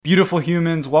Beautiful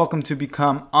humans, welcome to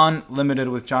Become Unlimited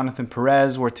with Jonathan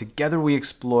Perez, where together we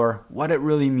explore what it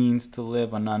really means to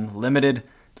live an unlimited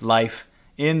life.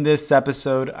 In this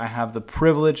episode, I have the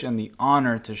privilege and the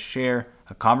honor to share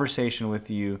a conversation with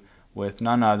you with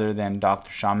none other than Dr.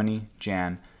 Shamini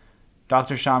Jain.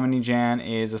 Dr. Shamini Jain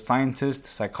is a scientist,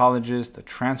 psychologist, a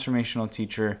transformational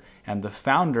teacher, and the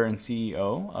founder and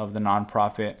CEO of the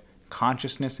nonprofit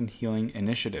Consciousness and Healing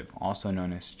Initiative, also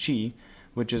known as CHI,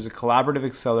 which is a collaborative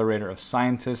accelerator of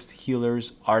scientists,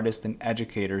 healers, artists, and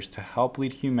educators to help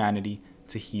lead humanity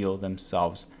to heal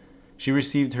themselves. She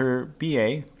received her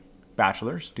BA,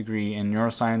 bachelor's degree in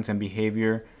neuroscience and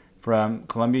behavior from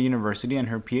Columbia University and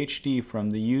her PhD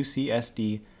from the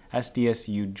UCSD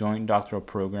SDSU Joint Doctoral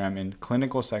Program in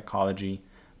Clinical Psychology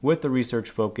with a research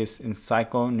focus in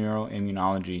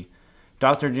psychoneuroimmunology.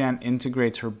 Dr. Jain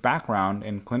integrates her background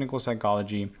in clinical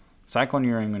psychology,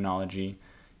 psychoneuroimmunology,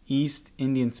 East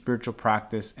Indian spiritual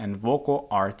practice, and vocal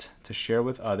art to share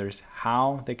with others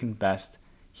how they can best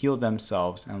heal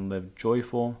themselves and live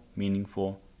joyful,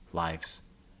 meaningful lives.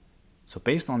 So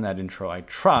based on that intro, I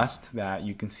trust that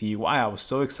you can see why I was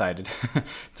so excited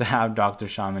to have Dr.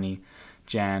 Shamini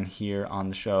Jain here on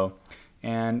the show.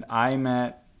 And I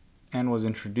met and was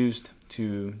introduced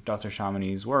to Dr.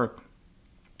 Shamini's work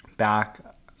back,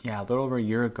 a little over a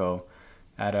year ago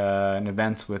at an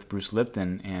event with Bruce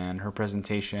Lipton, and her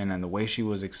presentation and the way she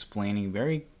was explaining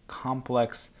very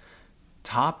complex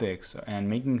topics and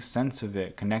making sense of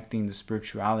it, connecting the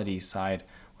spirituality side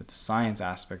with the science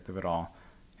aspect of it all.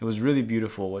 It was really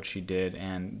beautiful what she did,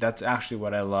 and that's actually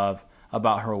what I love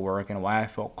about her work and why I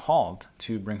felt called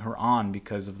to bring her on,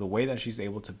 because of the way that she's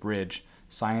able to bridge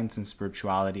science and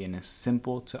spirituality in a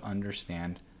simple to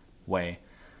understand way.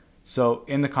 So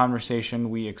in the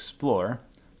conversation, we explore,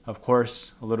 of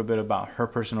course, a little bit about her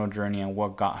personal journey and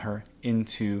what got her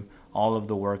into all of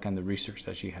the work and the research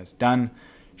that she has done.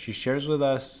 She shares with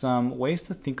us some ways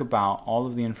to think about all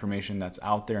of the information that's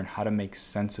out there and how to make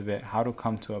sense of it, how to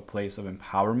come to a place of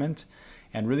empowerment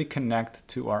and really connect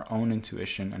to our own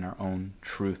intuition and our own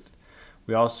truth.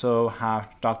 We also have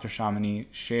Dr. Shamini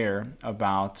share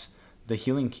about the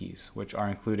healing keys, which are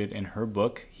included in her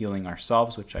book, Healing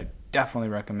Ourselves, which I definitely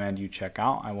recommend you check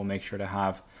out. I will make sure to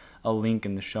have a link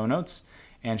in the show notes.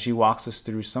 And she walks us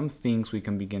through some things we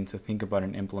can begin to think about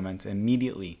and implement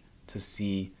immediately to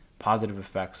see positive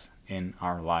effects in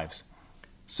our lives.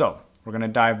 So we're going to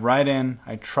dive right in.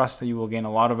 I trust that you will gain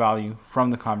a lot of value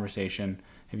from the conversation.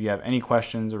 If you have any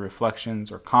questions or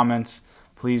reflections or comments,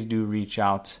 please do reach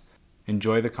out.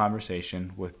 Enjoy the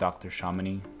conversation with Dr.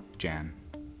 Shamini Jain.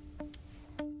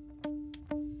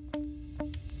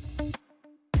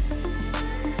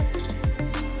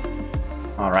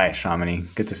 All right, Shamini,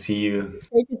 good to see you.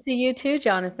 Great to see you too,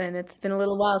 Jonathan. It's been a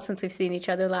little while since we've seen each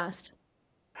other last.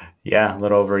 Yeah, a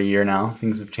little over a year now.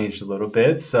 Things have changed a little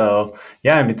bit. So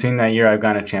in between that year, I've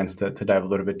gotten a chance to dive a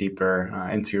little bit deeper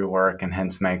into your work, and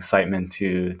hence my excitement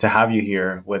to have you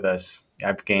here with us.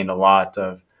 I've gained a lot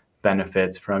of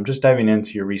benefits from just diving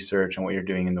into your research and what you're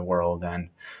doing in the world. And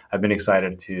I've been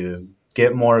excited to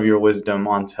get more of your wisdom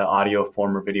onto audio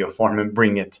form or video form and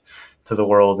bring it to the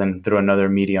world and through another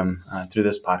medium, through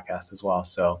this podcast as well.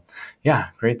 So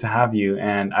great to have you.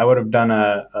 And I would have done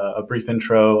a brief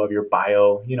intro of your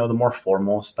bio, the more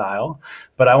formal style,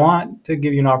 but I want to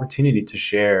give you an opportunity to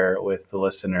share with the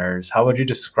listeners. How would you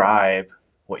describe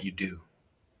what you do?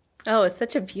 Oh, it's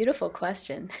such a beautiful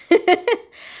question.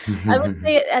 I would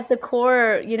say at the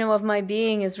core, of my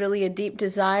being is really a deep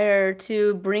desire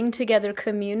to bring together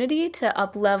community to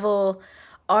up-level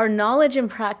our knowledge and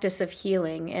practice of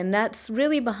healing. And that's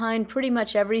really behind pretty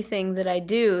much everything that I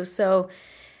do. So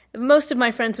most of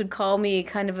my friends would call me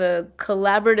kind of a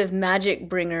collaborative magic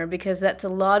bringer, because that's a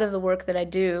lot of the work that I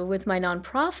do with my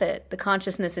nonprofit, the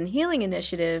Consciousness and Healing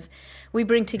Initiative. We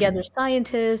bring together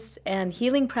scientists and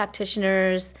healing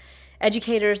practitioners,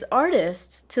 educators,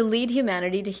 artists to lead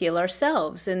humanity to heal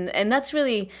ourselves. And that's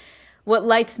really what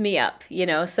lights me up,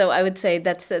 So I would say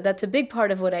that's a big part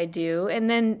of what I do. And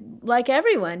then, like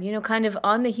everyone, kind of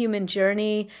on the human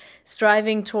journey,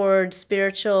 striving towards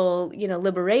spiritual,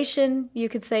 liberation, you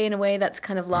could say, in a way that's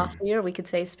kind of loftier. We could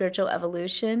say spiritual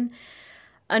evolution,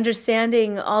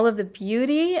 understanding all of the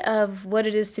beauty of what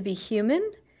it is to be human,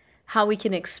 how we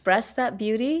can express that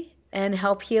beauty and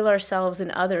help heal ourselves and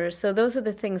others. So those are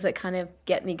the things that kind of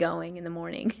get me going in the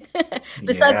morning.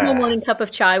 Besides my morning cup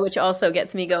of chai, which also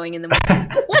gets me going in the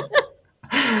morning.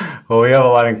 Well, we have a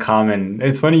lot in common.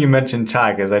 It's funny you mentioned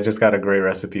chai, because I just got a great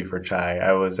recipe for chai.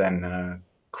 I was in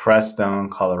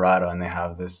Crestone, Colorado, and they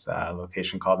have this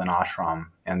location called an ashram,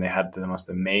 and they had the most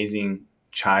amazing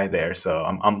chai there. So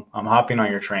I'm hopping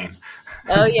on your train.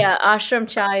 Oh yeah, ashram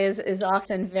chai is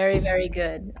often very, very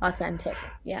good, authentic.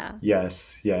 Yeah.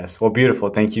 Yes, yes. Well, beautiful.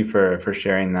 Thank you for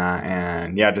sharing that.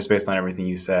 And yeah, just based on everything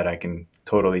you said, I can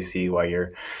totally see why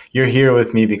you're here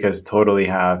with me, because totally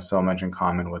have so much in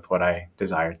common with what I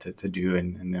desire to do,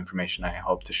 and the information I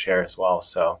hope to share as well.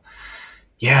 So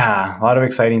yeah, a lot of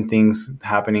exciting things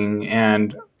happening.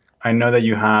 And I know that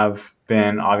you have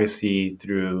been, obviously,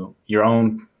 through your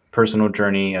own personal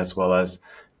journey as well as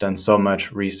done so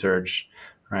much research,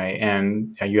 right?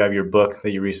 And you have your book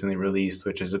that you recently released,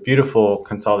 which is a beautiful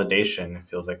consolidation, it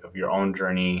feels like, of your own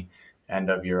journey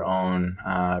and of your own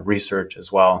research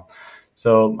as well.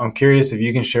 So I'm curious if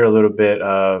you can share a little bit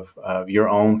of your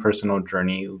own personal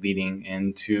journey leading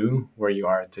into where you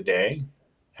are today,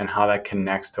 and how that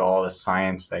connects to all the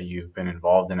science that you've been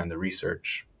involved in and the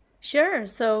research. Sure.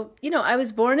 So, I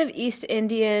was born of East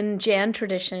Indian Jain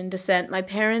tradition descent. My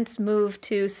parents moved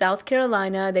to South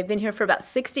Carolina. They've been here for about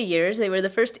 60 years. They were the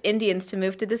first Indians to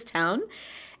move to this town.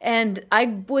 And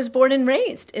I was born and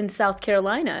raised in South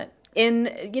Carolina in,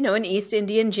 an East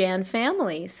Indian Jain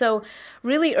family. So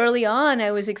really early on,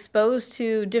 I was exposed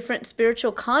to different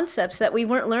spiritual concepts that we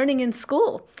weren't learning in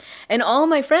school. And all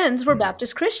my friends were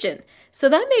Baptist Christian. So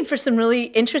that made for some really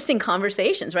interesting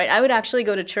conversations, right? I would actually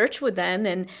go to church with them,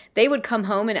 and they would come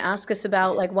home and ask us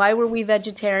about, like, why were we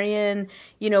vegetarian?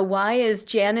 Why is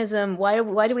Jainism,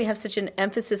 why do we have such an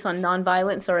emphasis on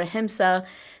nonviolence or ahimsa?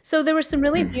 So there were some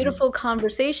really beautiful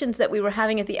conversations that we were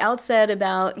having at the outset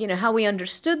about, how we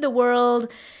understood the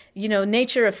world,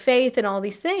 nature of faith and all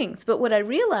these things. But what I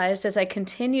realized as I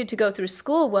continued to go through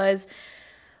school was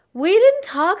we didn't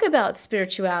talk about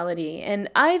spirituality, and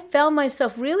I found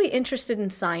myself really interested in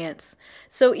science.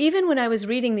 So even when I was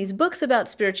reading these books about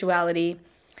spirituality,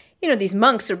 these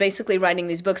monks are basically writing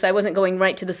these books. I wasn't going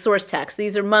right to the source text.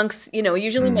 These are monks,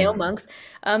 usually male monks,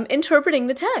 interpreting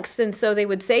the text. And so they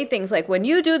would say things like, when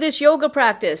you do this yoga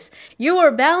practice, you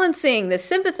are balancing the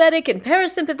sympathetic and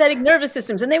parasympathetic nervous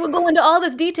systems. And they would go into all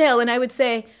this detail. And I would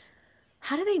say,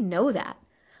 how do they know that?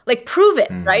 Like, prove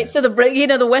it, right? So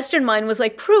the Western mind was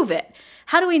like, prove it.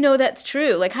 How do we know that's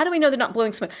true? Like, how do we know they're not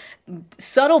blowing smoke?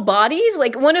 Subtle bodies?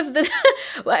 Like, one of the,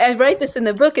 I write this in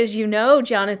the book, as you know,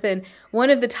 Jonathan, one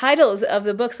of the titles of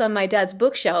the books on my dad's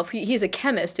bookshelf, he's a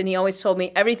chemist, and he always told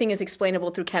me everything is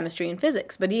explainable through chemistry and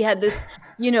physics. But he had this,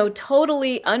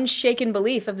 totally unshaken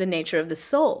belief of the nature of the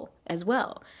soul as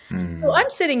well. So I'm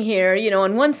sitting here,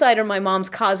 on one side are my mom's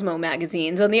Cosmo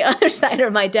magazines. On the other side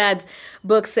are my dad's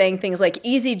books saying things like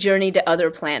Easy Journey to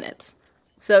Other Planets.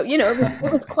 So,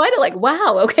 it was quite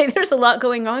wow, okay, there's a lot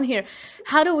going on here.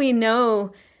 How do we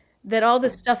know that all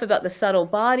this stuff about the subtle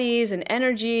bodies and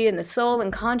energy and the soul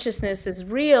and consciousness is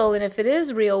real? And if it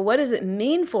is real, what does it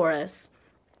mean for us?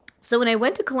 So when I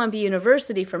went to Columbia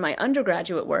University for my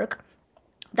undergraduate work,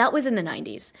 that was in the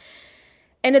 90s.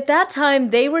 And at that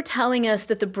time, they were telling us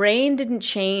that the brain didn't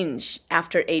change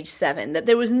after age 7, that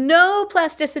there was no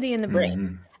plasticity in the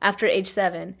brain after age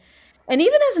 7. And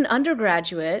even as an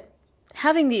undergraduate,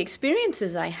 having the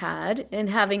experiences I had and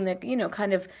having the,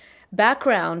 kind of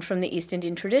background from the East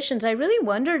Indian traditions, I really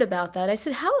wondered about that. I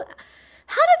said, how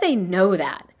do they know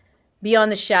that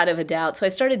beyond the shadow of a doubt? So I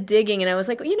started digging, and I was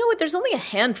like, you know what? There's only a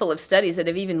handful of studies that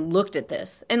have even looked at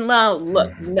this. And lo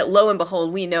and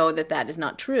behold, we know that that is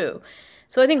not true.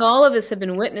 So I think all of us have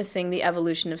been witnessing the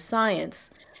evolution of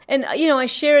science. And, I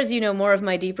share, as you know, more of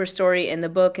my deeper story in the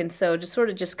book. And so to sort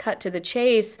of just cut to the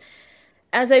chase,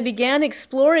 as I began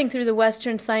exploring through the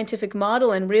Western scientific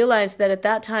model and realized that at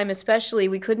that time especially,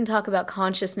 we couldn't talk about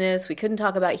consciousness, we couldn't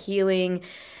talk about healing.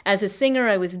 As a singer,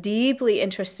 I was deeply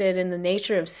interested in the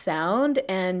nature of sound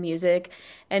and music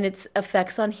and its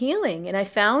effects on healing. And I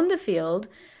found the field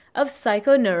of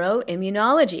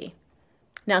psychoneuroimmunology.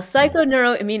 Now,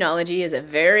 psychoneuroimmunology is a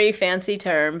very fancy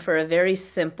term for a very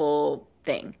simple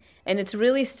thing. And it's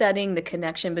really studying the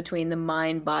connection between the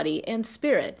mind, body, and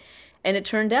spirit. And it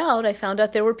turned out, I found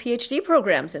out there were PhD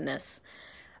programs in this.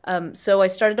 So I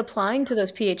started applying to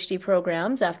those PhD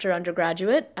programs after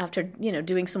undergraduate, after,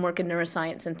 doing some work in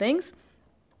neuroscience and things.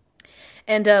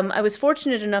 And I was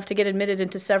fortunate enough to get admitted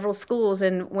into several schools.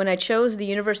 And when I chose the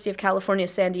University of California,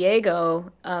 San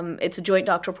Diego, it's a joint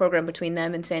doctoral program between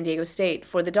them and San Diego State.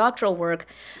 For the doctoral work,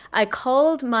 I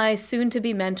called my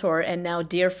soon-to-be mentor and now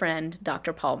dear friend,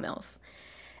 Dr. Paul Mills.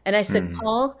 And I said,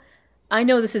 Paul, I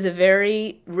know this is a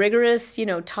very rigorous,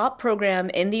 top program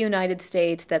in the United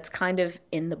States that's kind of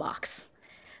in the box.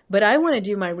 But I want to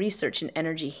do my research in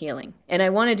energy healing, and I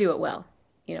want to do it well.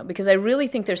 Because I really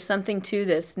think there's something to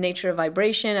this nature of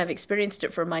vibration. I've experienced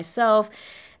it for myself.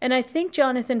 And I think,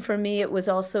 Jonathan, for me, it was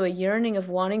also a yearning of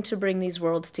wanting to bring these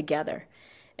worlds together.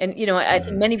 And, I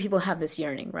think many people have this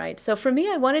yearning, right? So for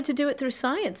me, I wanted to do it through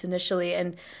science initially.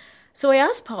 And so I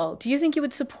asked Paul, do you think you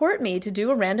would support me to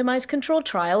do a randomized controlled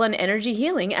trial on energy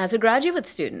healing as a graduate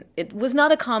student? It was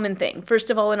not a common thing. First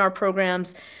of all, in our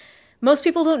programs, most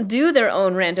people don't do their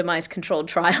own randomized controlled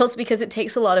trials because it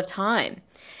takes a lot of time.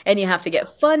 And you have to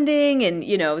get funding, and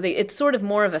it's sort of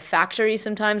more of a factory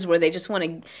sometimes where they just want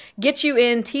to get you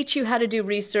in, teach you how to do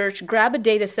research, grab a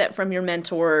data set from your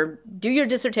mentor, do your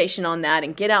dissertation on that,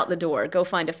 and get out the door, go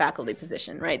find a faculty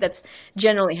position, right? That's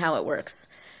generally how it works.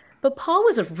 But Paul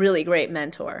was a really great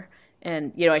mentor.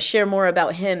 And, I share more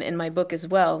about him in my book as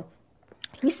well.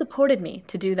 He supported me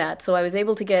to do that. So I was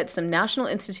able to get some National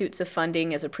Institutes of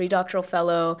funding as a predoctoral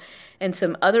fellow and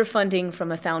some other funding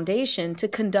from a foundation to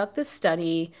conduct this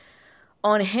study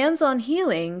on hands-on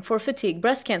healing for fatigued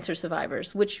breast cancer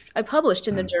survivors, which I published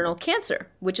in the journal Cancer,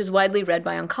 which is widely read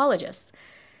by oncologists.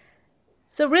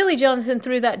 So really, Jonathan,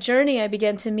 through that journey, I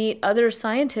began to meet other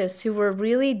scientists who were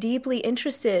really deeply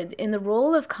interested in the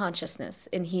role of consciousness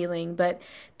in healing, but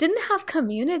didn't have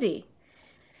community,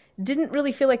 didn't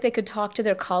really feel like they could talk to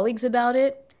their colleagues about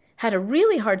it, had a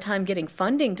really hard time getting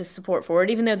funding to support for it,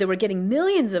 even though they were getting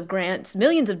millions of grants,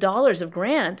 millions of dollars of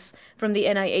grants from the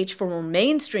NIH for more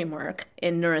mainstream work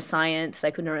in neuroscience,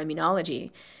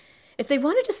 psychoneuroimmunology. If they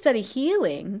wanted to study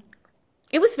healing,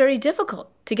 it was very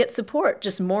difficult to get support,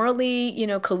 just morally,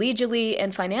 collegially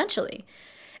and financially.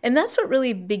 And that's what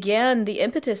really began the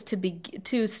impetus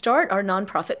to start our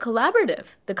nonprofit collaborative,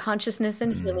 the Consciousness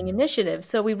and Healing Initiative.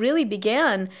 So we really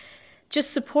began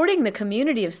just supporting the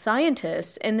community of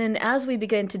scientists. And then as we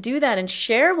began to do that and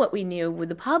share what we knew with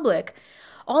the public,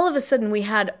 all of a sudden we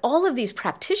had all of these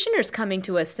practitioners coming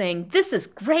to us saying, this is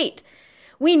great.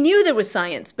 We knew there was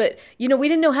science, but we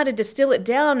didn't know how to distill it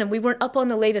down, and we weren't up on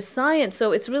the latest science.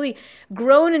 So it's really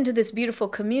grown into this beautiful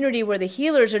community where the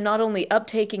healers are not only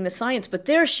uptaking the science, but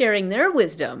they're sharing their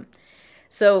wisdom.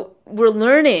 So we're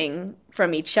learning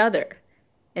from each other.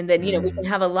 And then, we can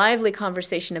have a lively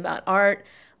conversation about art.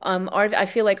 I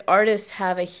feel like artists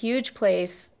have a huge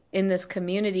place in this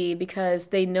community because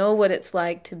they know what it's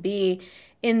like to be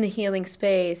in the healing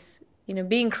space.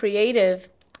 Being creative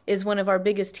is one of our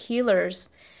biggest healers.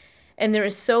 And there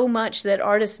is so much that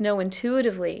artists know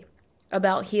intuitively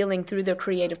about healing through their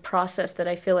creative process that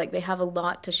I feel like they have a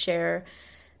lot to share.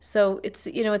 So it's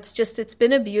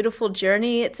been a beautiful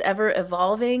journey. It's ever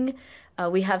evolving.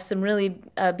 We have some really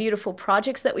beautiful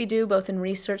projects that we do, both in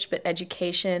research but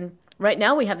education. Right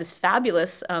now we have this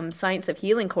fabulous Science of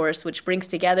Healing course, which brings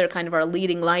together kind of our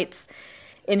leading lights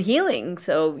in healing.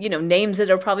 So, names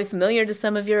that are probably familiar to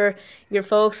some of your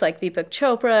folks like Deepak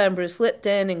Chopra and Bruce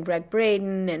Lipton and Greg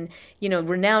Braden and,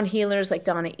 renowned healers like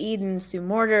Donna Eden, Sue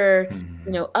Morter,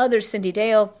 others, Cindy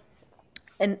Dale.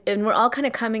 And we're all kind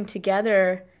of coming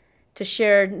together to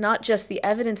share not just the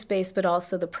evidence base, but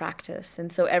also the practice.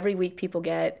 And so every week people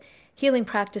get healing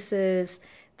practices.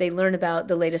 They learn about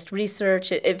the latest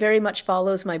research. It very much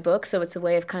follows my book, so it's a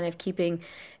way of kind of keeping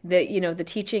the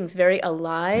teachings very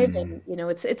alive. And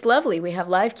it's lovely. We have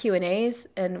live Q&As,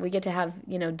 and we get to have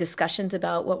discussions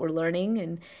about what we're learning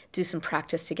and do some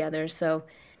practice together. So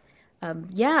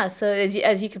so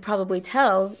as you could probably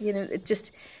tell,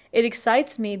 it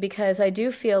excites me because I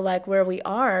do feel like where we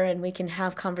are and we can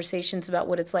have conversations about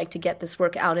what it's like to get this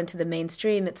work out into the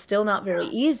mainstream, it's still not very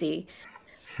easy.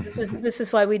 This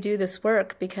is why we do this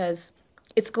work, because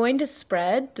it's going to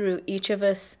spread through each of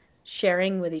us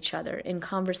sharing with each other in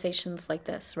conversations like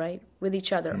this, right? With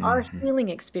each other, our healing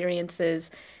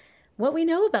experiences, what we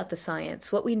know about the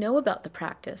science, what we know about the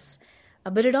practice.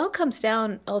 But it all comes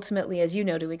down ultimately, as you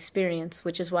know, to experience,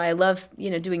 which is why I love,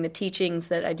 doing the teachings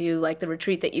that I do, like the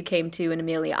retreat that you came to in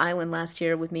Amelia Island last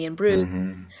year with me and Bruce.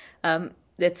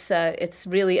 It's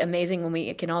really amazing when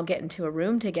we can all get into a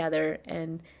room together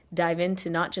and dive into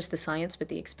not just the science, but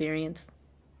the experience.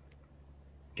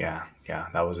 Yeah,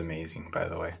 that was amazing, by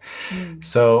the way.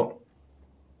 So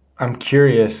I'm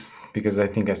curious, because I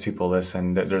think as people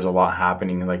listen, that there's a lot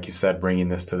happening, like you said, bringing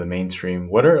this to the mainstream.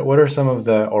 What are some of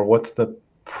what's the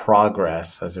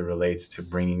progress as it relates to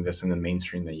bringing this in the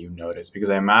mainstream that you've noticed? Because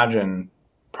I imagine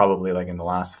probably like in the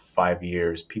last 5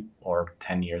 years, or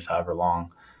 10 years, however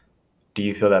long, do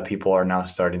you feel that people are now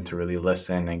starting to really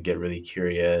listen and get really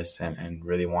curious and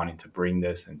really wanting to bring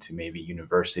this into maybe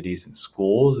universities and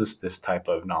schools, this type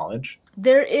of knowledge?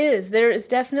 There is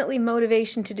definitely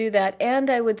motivation to do that. And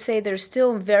I would say there's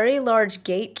still very large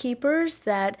gatekeepers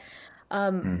that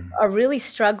are really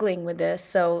struggling with this.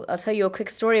 So I'll tell you a quick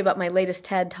story about my latest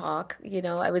TED Talk.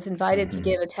 I was invited to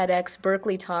give a TEDx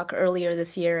Berkeley talk earlier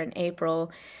this year in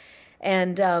April.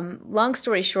 And long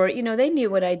story short, they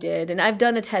knew what I did. And I've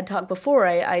done a TED Talk before.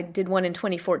 I did one in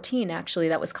 2014, actually,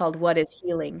 that was called What is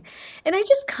Healing? And I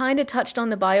just kind of touched on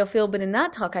the biofield, but in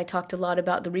that talk, I talked a lot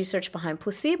about the research behind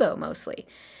placebo mostly.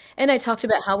 And I talked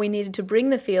about how we needed to bring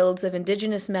the fields of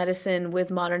indigenous medicine with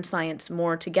modern science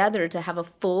more together to have a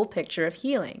full picture of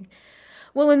healing.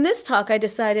 Well, in this talk, I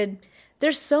decided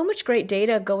there's so much great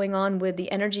data going on with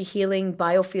the energy healing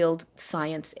biofield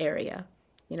science area.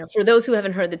 For those who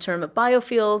haven't heard the term of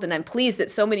biofield, and I'm pleased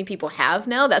that so many people have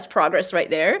now, that's progress right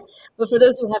there. But for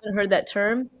those who haven't heard that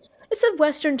term, it's a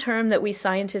Western term that we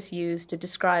scientists use to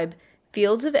describe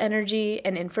fields of energy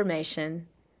and information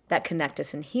that connect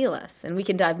us and heal us. And we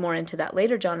can dive more into that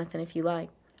later, Jonathan, if you like.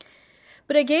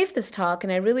 But I gave this talk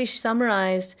and I really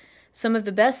summarized some of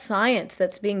the best science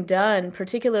that's being done,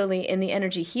 particularly in the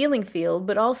energy healing field,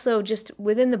 but also just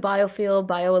within the biofield,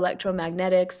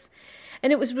 bioelectromagnetics.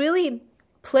 And it was really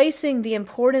placing the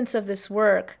importance of this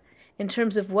work in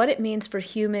terms of what it means for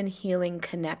human healing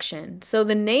connection. So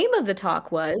the name of the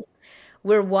talk was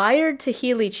We're Wired to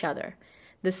Heal Each Other,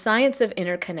 the Science of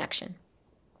Interconnection.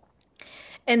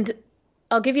 And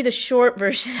I'll give you the short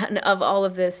version of all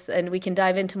of this, and we can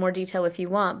dive into more detail if you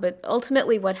want. But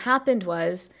ultimately what happened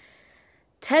was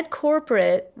TED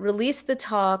Corporate released the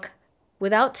talk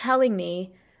without telling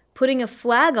me, putting a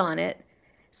flag on it,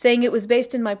 saying it was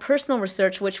based in my personal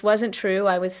research, which wasn't true.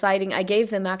 I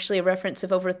gave them actually a reference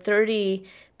of over 30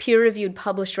 peer-reviewed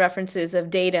published references of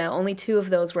data. Only 2 of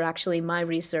those were actually my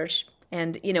research.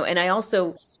 And I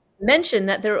also mentioned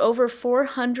that there are over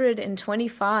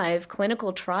 425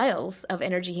 clinical trials of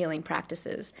energy healing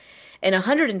practices, and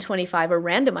 125 are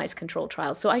randomized controlled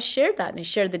trials. So I shared that, and I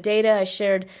shared the data. I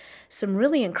shared some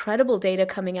really incredible data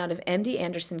coming out of MD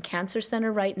Anderson Cancer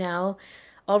Center right now.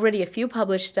 Already a few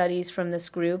published studies from this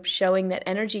group showing that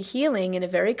energy healing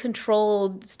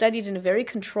studied in a very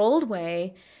controlled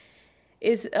way,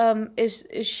 is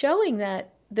showing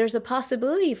that there's a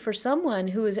possibility for someone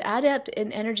who is adept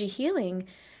in energy healing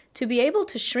to be able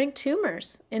to shrink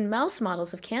tumors in mouse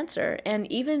models of cancer and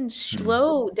even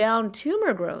slow down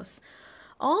tumor growth,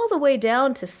 all the way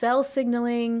down to cell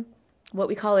signaling, what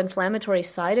we call inflammatory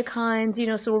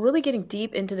cytokines, so we're really getting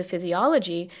deep into the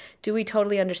physiology. Do we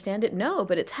totally understand it? No,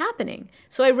 but it's happening.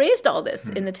 So I raised all this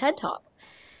in the TED Talk.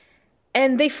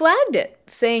 And they flagged it,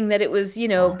 saying that it was,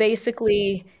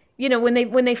 basically,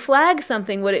 when they flag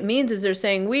something, what it means is they're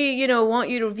saying, we, want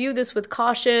you to view this with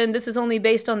caution. This is only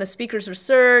based on the speaker's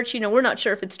research. We're not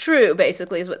sure if it's true,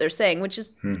 basically, is what they're saying, which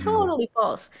is totally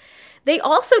false. They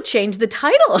also changed the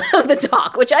title of the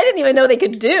talk, which I didn't even know they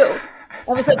could do.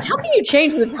 I was like, how can you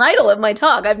change the title of my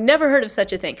talk? I've never heard of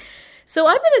such a thing. So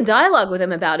I've been in dialogue with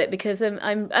them about it because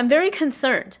I'm very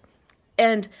concerned.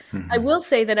 And I will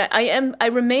say that I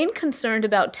remain concerned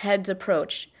about TED's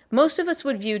approach. Most of us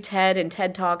would view TED and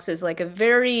TED Talks as like a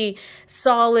very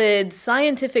solid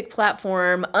scientific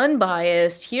platform,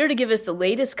 unbiased, here to give us the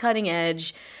latest cutting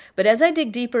edge. But as I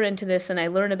dig deeper into this and I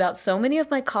learn about so many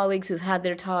of my colleagues who've had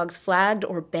their talks flagged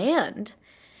or banned,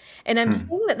 and I'm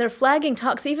seeing that they're flagging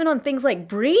talks even on things like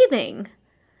breathing,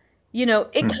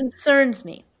 it concerns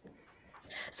me.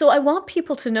 So I want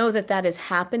people to know that that is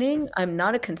happening. I'm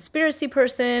not a conspiracy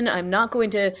person. I'm not going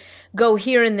to go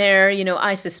here and there.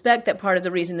 I suspect that part of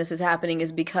the reason this is happening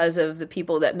is because of the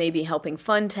people that may be helping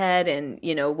fund TED and,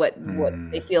 what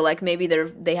they feel like maybe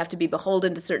they have to be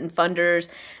beholden to certain funders.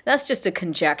 That's just a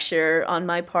conjecture on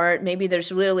my part. Maybe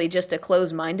there's really just a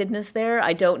closed-mindedness there.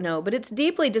 I don't know. But it's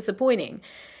deeply disappointing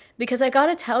because I got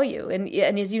to tell you,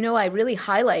 and as you know, I really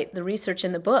highlight the research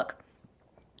in the book.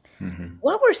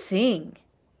 What we're seeing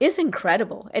is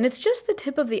incredible. And it's just the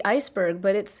tip of the iceberg,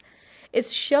 but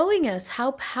it's showing us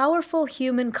how powerful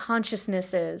human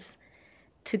consciousness is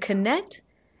to connect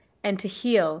and to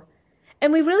heal.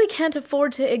 And we really can't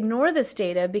afford to ignore this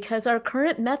data because our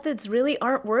current methods really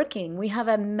aren't working. We have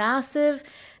a massive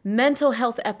mental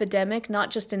health epidemic, not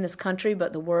just in this country,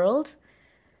 but the world.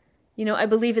 I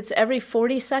believe it's every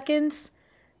 40 seconds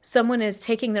someone is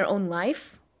taking their own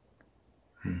life.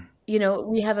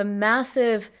 We have a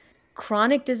massive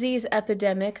chronic disease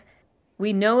epidemic.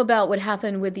 We know about what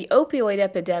happened with the opioid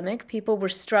epidemic. People were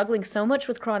struggling so much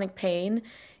with chronic pain.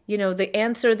 The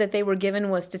answer that they were given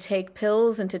was to take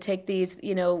pills and to take these,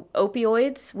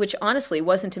 opioids, which honestly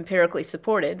wasn't empirically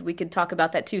supported. We could talk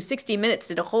about that too. 60 Minutes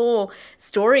did a whole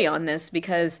story on this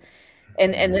because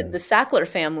and the Sackler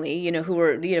family, who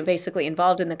were, basically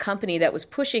involved in the company that was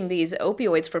pushing these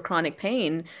opioids for chronic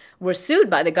pain, were sued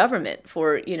by the government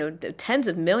for, tens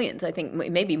of millions, I think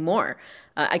maybe more.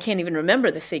 I can't even remember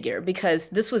the figure because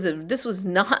this was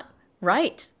not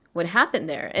right what happened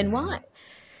there. And why?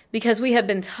 Because we have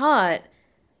been taught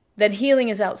that healing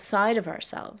is outside of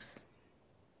ourselves.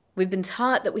 We've been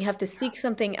taught that we have to seek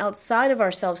something outside of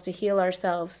ourselves to heal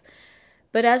ourselves.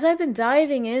 But as I've been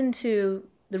diving into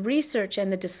the research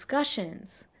and the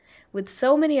discussions with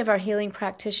so many of our healing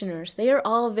practitioners, they are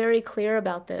all very clear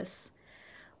about this.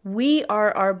 We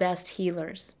are our best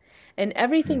healers. And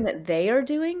everything that they are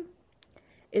doing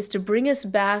is to bring us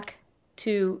back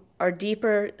to our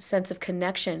deeper sense of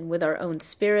connection with our own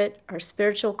spirit, our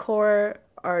spiritual core,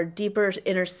 our deeper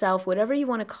inner self, whatever you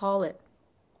want to call it,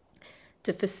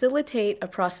 to facilitate a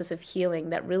process of healing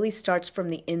that really starts from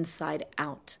the inside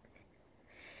out.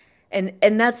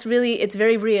 And that's really, it's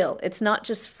very real. It's not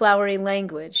just flowery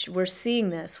language. We're seeing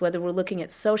this, whether we're looking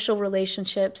at social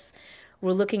relationships,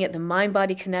 we're looking at the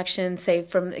mind-body connection, say,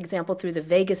 from example, through the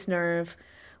vagus nerve,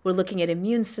 we're looking at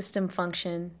immune system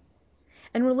function,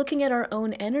 and we're looking at our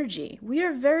own energy. We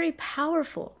are very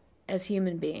powerful as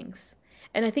human beings.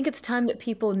 And I think it's time that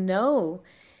people know,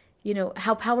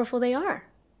 how powerful they are.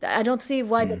 I don't see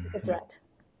why this is a threat.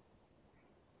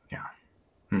 Yeah.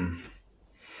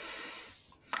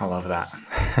 I love that.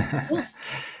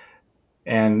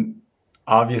 And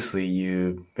obviously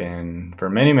you've been for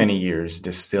many, many years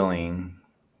distilling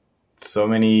so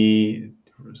many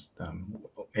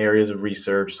areas of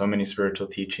research, so many spiritual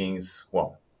teachings.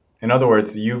 Well, in other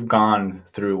words, you've gone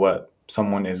through what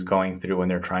someone is going through when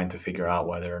they're trying to figure out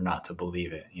whether or not to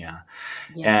believe it. Yeah.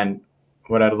 And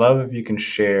what I'd love if you can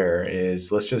share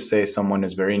is, let's just say someone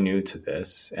is very new to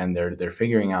this and they're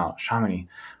figuring out, Shamini,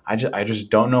 I just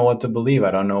don't know what to believe.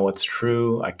 I don't know what's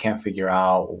true. I can't figure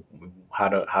out how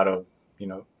to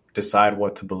decide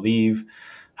what to believe.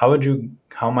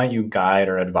 How might you guide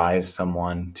or advise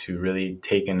someone to really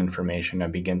take in information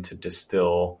and begin to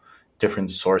distill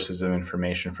different sources of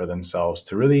information for themselves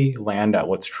to really land at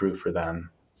what's true for them?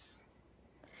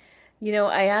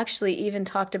 I actually even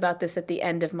talked about this at the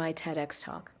end of my TEDx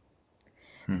talk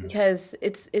because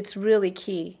it's really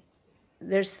key.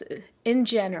 In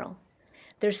general,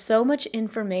 there's so much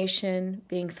information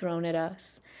being thrown at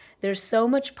us. There's so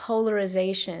much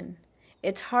polarization.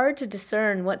 It's hard to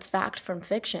discern what's fact from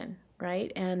fiction,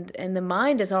 right? And the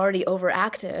mind is already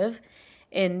overactive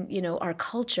in, our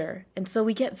culture. And so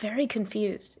we get very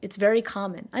confused. It's very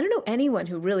common. I don't know anyone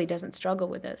who really doesn't struggle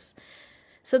with this.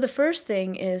 So the first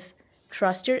thing is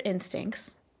trust your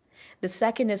instincts. The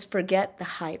second is forget the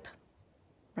hype,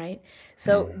 right?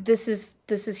 So this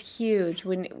is huge.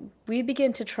 When we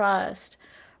begin to trust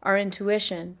our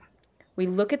intuition, we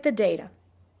look at the data.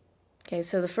 Okay,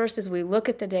 so the first is we look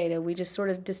at the data. We just sort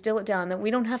of distill it down. That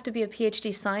we don't have to be a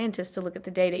PhD scientist to look at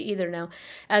the data either. Now,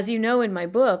 as you know, in my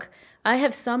book, I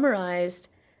have summarized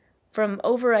from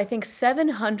over, I think,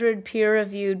 700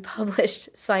 peer-reviewed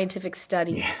published scientific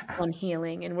studies on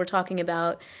healing. And we're talking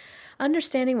about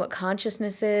understanding what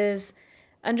consciousness is,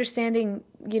 understanding,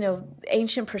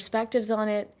 ancient perspectives on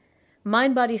it,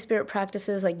 mind, body, spirit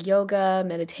practices like yoga,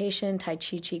 meditation, tai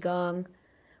chi, qigong.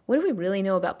 What do we really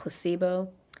know about placebo?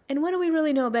 And what do we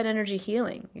really know about energy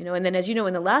healing? And then, as you know,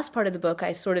 in the last part of the book,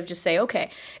 I sort of just say, okay,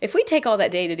 if we take all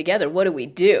that data together, what do we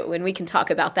do? And we can talk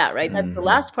about that, right? That's the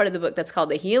last part of the book that's called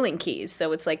the healing keys.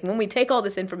 So it's like, when we take all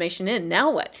this information in, now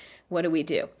what? What do we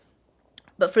do?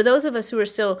 But for those of us who are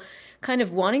still kind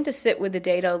of wanting to sit with the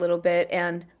data a little bit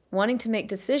and wanting to make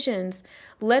decisions,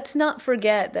 let's not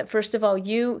forget that, first of all,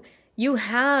 you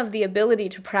have the ability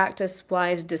to practice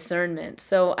wise discernment.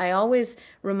 So I always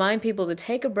remind people to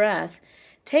take a breath,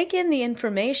 take in the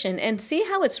information, and see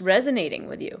how it's resonating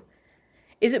with you.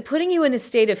 Is it putting you in a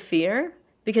state of fear?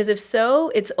 Because if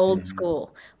so, it's old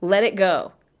school. Let it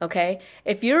go. Okay.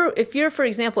 If you're, for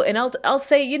example, and I'll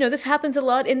say, this happens a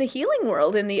lot in the healing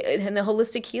world, in the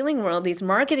holistic healing world, these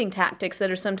marketing tactics that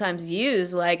are sometimes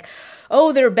used, like,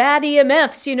 oh, they're bad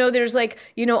EMFs, there's like,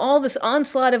 all this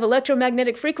onslaught of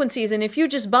electromagnetic frequencies. And if you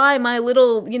just buy my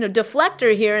little,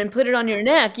 deflector here and put it on your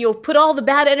neck, you'll put all the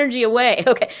bad energy away.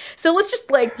 Okay. So let's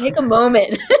just like take a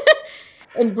moment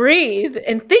and breathe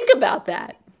and think about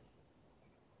that.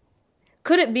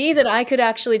 Could it be that I could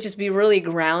actually just be really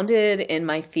grounded in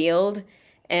my field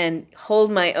and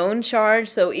hold my own charge?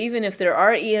 So even if there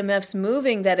are EMFs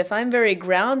moving, that if I'm very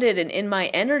grounded and in my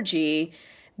energy,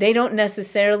 they don't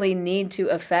necessarily need to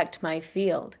affect my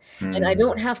field. And I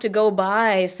don't have to go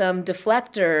buy some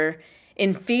deflector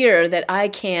in fear that I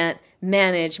can't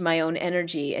manage my own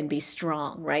energy and be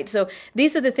strong, right? So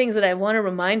these are the things that I want to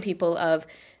remind people of,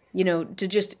 to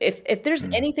just, if there's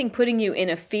anything putting you in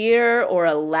a fear or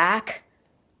a lack,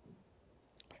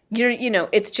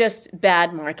 it's just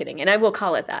bad marketing. And I will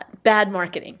call it that, bad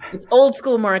marketing. It's old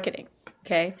school marketing.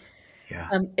 Okay. Yeah.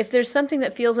 If there's something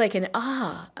that feels like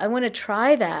I want to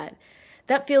try that,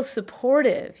 that feels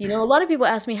supportive. You know, a lot of people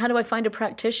ask me, how do I find a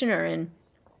practitioner? And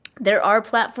there are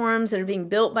platforms that are being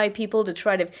built by people to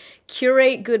try to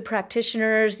curate good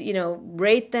practitioners, you know,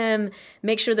 rate them,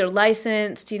 make sure they're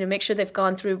licensed, you know, make sure they've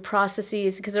gone through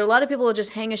processes, because there are a lot of people who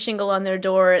just hang a shingle on their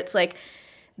door. It's like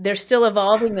they're still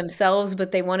evolving themselves,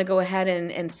 but they want to go ahead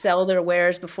and sell their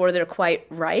wares before they're quite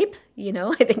ripe. You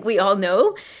know, I think we all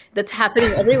know that's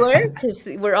happening everywhere because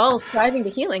we're all striving to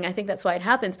healing. I think that's why it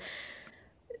happens.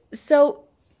 So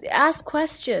ask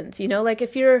questions, you know, like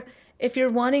if you're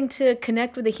wanting to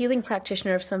connect with a healing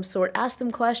practitioner of some sort, ask them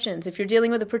questions. If you're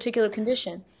dealing with a particular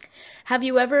condition, have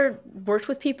you ever worked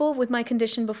with people with my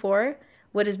condition before?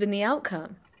 What has been the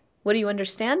outcome? What do you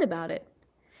understand about it?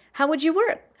 How would you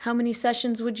work? How many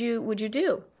sessions would you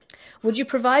do? Would you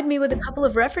provide me with a couple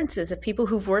of references of people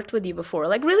who've worked with you before?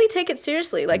 Like really take it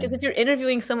seriously, like as if you're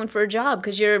interviewing someone for a job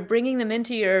because you're bringing them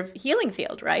into your healing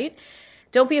field, right?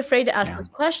 Don't be afraid to ask those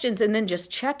questions, and then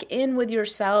just check in with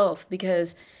yourself,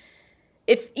 because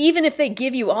even if they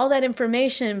give you all that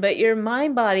information, but your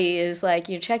mind body is like,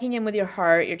 you're checking in with your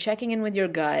heart, you're checking in with your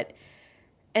gut,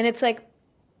 and it's like,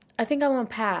 I think I want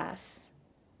to pass,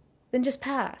 then just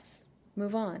pass,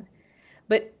 move on.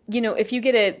 But, you know, if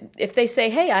they say,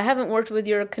 hey, I haven't worked with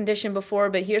your condition before,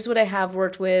 but here's what I have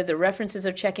worked with, the references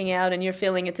are checking out, and you're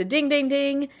feeling it's a ding, ding,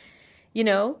 ding, you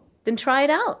know, then try it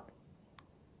out.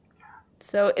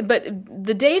 So, but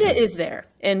the data is there.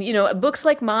 And, you know, books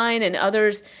like mine and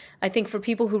others, I think for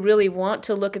people who really want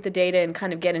to look at the data and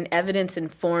kind of get an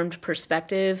evidence-informed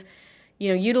perspective, you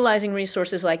know, utilizing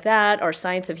resources like that, our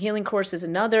Science of Healing course is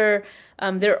another.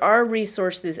 There are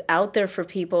resources out there for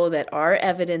people that are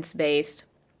evidence-based.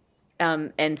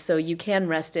 And so you can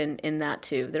rest in that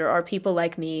too. There are people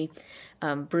like me,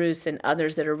 Bruce, and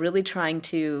others that are really trying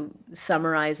to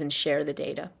summarize and share the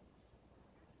data.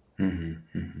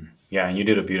 Mm-hmm, mm-hmm. Yeah, and you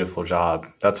did a beautiful job.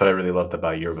 That's what I really loved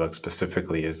about your book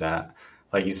specifically, is that,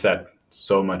 like you said,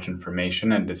 so much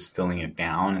information and distilling it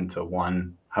down into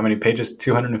one, how many pages?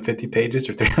 250 pages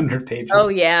or 300 pages? Oh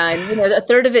yeah, and you know, a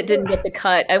third of it didn't get the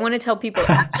cut. I want to tell people,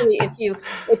 actually, if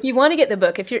you want to get the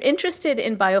book, if you're interested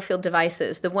in biofield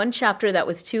devices, the one chapter that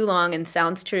was too long, and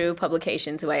Sounds True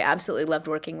Publications, who I absolutely loved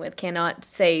working with, cannot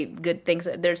say good things.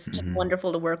 They're just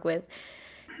wonderful to work with.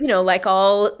 You know, like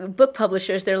all book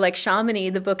publishers, they're like,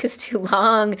 Shamini, the book is too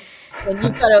long.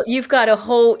 And you've got a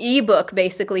whole ebook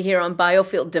basically here on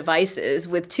biofield devices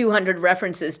with 200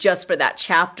 references just for that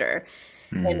chapter.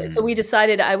 And so we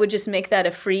decided I would just make that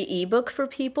a free ebook for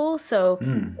people. So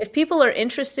if people are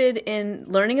interested in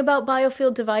learning about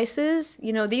biofield devices,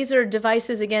 you know, these are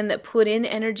devices, again, that put in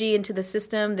energy into the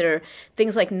system. There are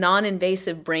things like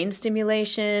non-invasive brain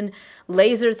stimulation,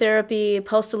 laser therapy,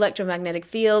 pulsed electromagnetic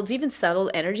fields, even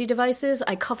subtle energy devices.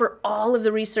 I cover all of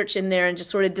the research in there and just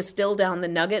sort of distill down the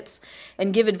nuggets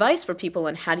and give advice for people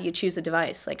on how do you choose a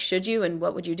device? Like, should you and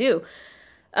what would you do?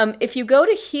 If you go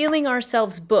to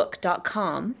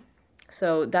healingourselvesbook.com,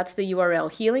 so that's the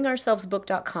URL,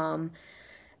 healingourselvesbook.com,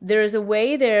 there is a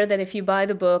way there that if you buy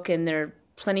the book, and there are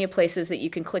plenty of places that you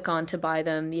can click on to buy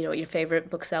them, you know, your favorite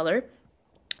bookseller,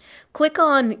 click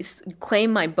on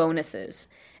claim my bonuses.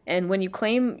 And when you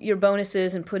claim your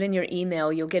bonuses and put in your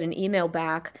email, you'll get an email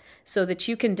back so that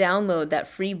you can download that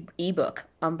free ebook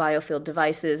on biofield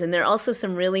devices. And there are also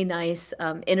some really nice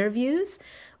interviews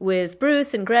with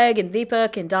Bruce and Greg and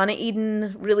Deepak and Donna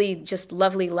Eden, really just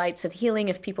lovely lights of healing.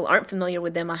 If people aren't familiar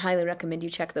with them, I highly recommend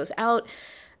you check those out.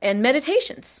 And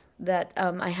meditations that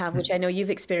I have, which I know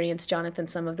you've experienced, Jonathan,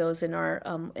 some of those in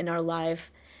our live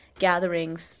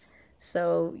gatherings.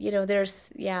 So, you know,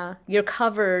 you're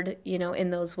covered, you know, in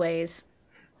those ways.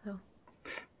 So.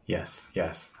 Yes,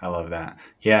 I love that.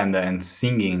 Yeah, and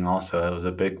singing also, that was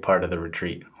a big part of the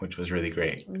retreat, which was really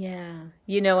great. Yeah,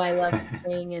 you know, I love to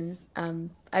sing, and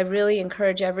I really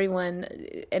encourage everyone,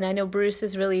 and I know Bruce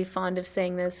is really fond of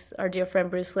saying this, our dear friend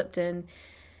Bruce Lipton,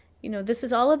 you know, this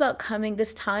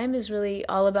time is really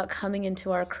all about coming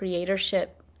into our creatorship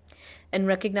and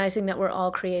recognizing that we're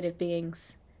all creative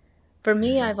beings. For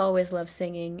me, I've always loved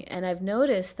singing, and I've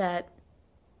noticed that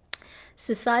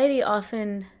society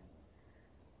often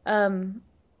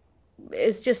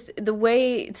is just the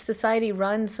way society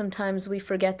runs. Sometimes we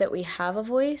forget that we have a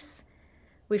voice.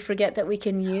 We forget that we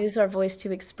can use our voice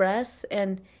to express.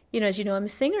 And, you know, as you know, I'm a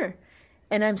singer,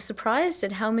 and I'm surprised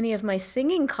at how many of my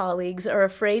singing colleagues are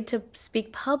afraid to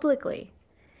speak publicly,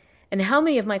 and how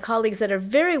many of my colleagues that are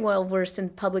very well versed in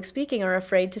public speaking are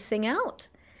afraid to sing out.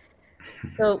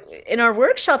 So in our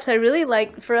workshops, I really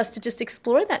like for us to just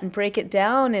explore that and break it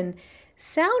down. And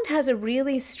sound has a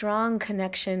really strong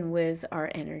connection with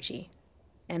our energy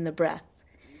and the breath.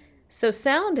 So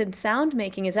sound and sound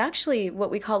making is actually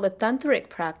what we call a tantric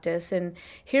practice. And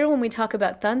here when we talk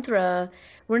about tantra,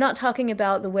 we're not talking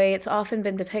about the way it's often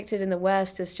been depicted in the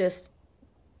West as just,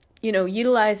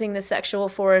 utilizing the sexual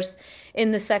force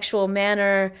in the sexual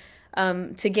manner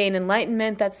to gain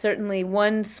enlightenment. That's certainly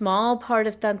one small part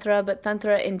of Tantra, but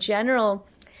Tantra in general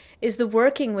is the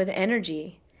working with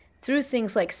energy through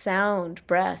things like sound,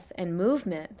 breath, and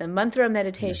movement. The mantra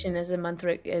meditation is a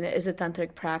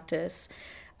tantric practice.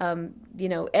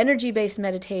 Energy-based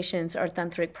meditations are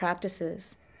tantric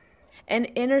practices.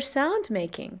 And inner sound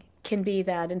making can be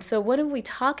that. And so what are we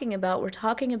talking about? We're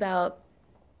talking about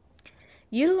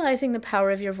utilizing the power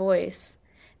of your voice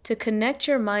to connect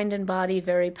your mind and body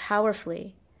very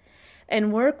powerfully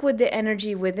and work with the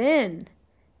energy within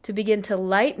to begin to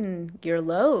lighten your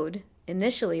load.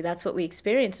 Initially, that's what we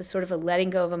experience, is sort of a letting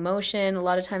go of emotion. A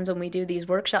lot of times when we do these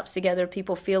workshops together,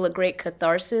 people feel a great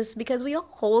catharsis because we all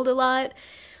hold a lot.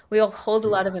 We all hold a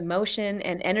lot of emotion,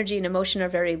 and energy and emotion are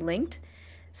very linked.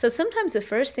 So sometimes the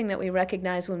first thing that we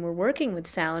recognize when we're working with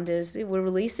sound is we're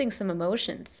releasing some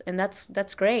emotions, and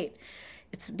that's great.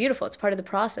 It's beautiful. It's part of the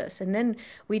process. And then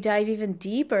we dive even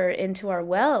deeper into our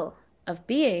well of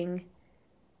being,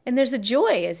 and there's a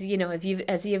joy, as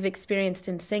you've experienced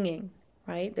in singing,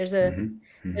 right? There's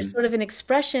sort of an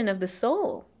expression of the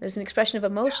soul. There's an expression of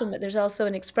emotion, but there's also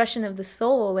an expression of the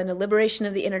soul and a liberation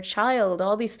of the inner child.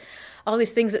 All these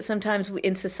things that sometimes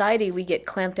in society we get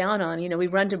clamped down on. We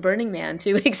run to Burning Man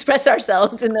to express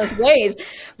ourselves in those ways,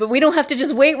 but we don't have to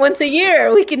just wait once a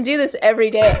year. We can do this every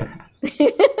day.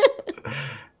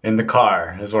 In the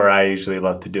car is where I usually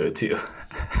love to do it too.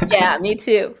 Yeah, me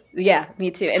too.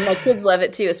 And my kids love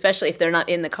it too, especially if they're not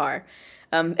in the car.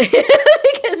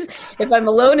 Because if I'm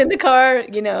alone in the car,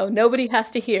 nobody has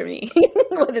to hear me,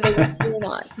 whether they want to or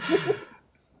not.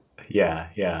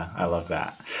 Yeah, I love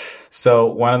that. So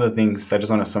one of the things I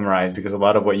just want to summarize, because a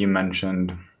lot of what you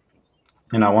mentioned,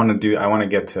 and I want to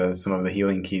get to some of the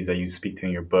healing keys that you speak to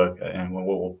in your book, and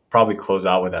we'll probably close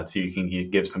out with that so you can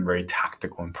give some very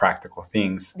tactical and practical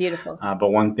things. Beautiful.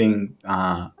 But one thing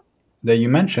that you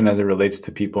mentioned as it relates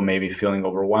to people maybe feeling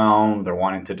overwhelmed or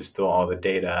wanting to distill all the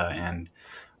data, and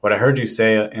what I heard you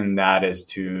say in that is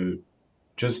to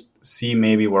just see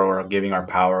maybe where we're giving our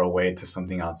power away to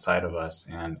something outside of us.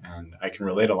 And I can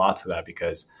relate a lot to that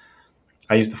because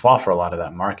I used to fall for a lot of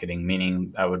that marketing,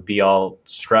 meaning I would be all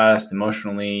stressed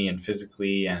emotionally and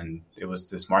physically. And it was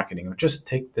this marketing of just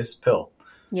take this pill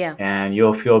and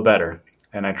you'll feel better.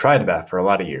 And I tried that for a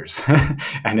lot of years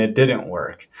and it didn't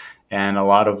work. And a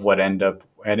lot of what ended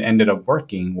up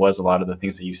working was a lot of the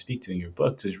things that you speak to in your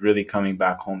book, is really coming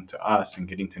back home to us and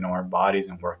getting to know our bodies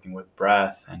and working with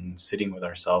breath and sitting with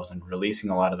ourselves and releasing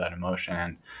a lot of that emotion.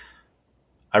 And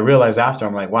I realized after,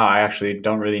 I'm like, wow, I actually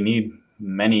don't really need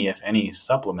many, if any,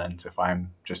 supplements if I'm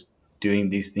just doing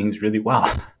these things really well.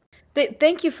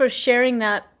 Thank you for sharing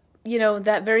that,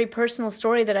 that very personal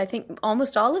story that I think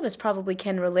almost all of us probably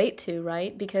can relate to,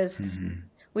 right? Because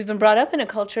we've been brought up in a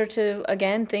culture to,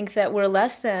 again, think that we're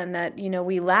less than, that,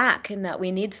 we lack, and that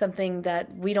we need something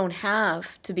that we don't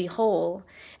have to be whole.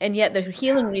 And yet the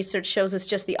healing research shows us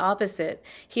just the opposite.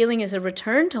 Healing is a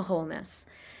return to wholeness.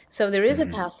 So there is a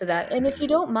path to that. And if you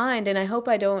don't mind, and I hope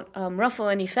I don't ruffle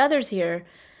any feathers here,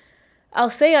 I'll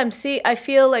say I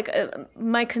feel like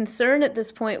my concern at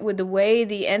this point with the way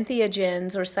the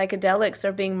entheogens or psychedelics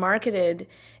are being marketed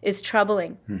is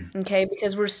troubling, okay?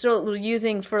 Because we're still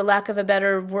using, for lack of a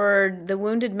better word, the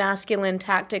wounded masculine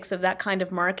tactics of that kind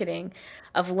of marketing,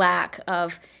 of lack,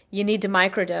 of you need to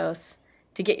microdose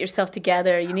to get yourself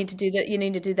together. You need to do that. You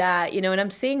need to do that. And I'm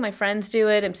seeing my friends do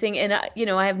it.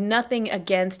 I have nothing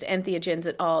against entheogens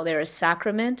at all. They're a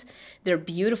sacrament. They're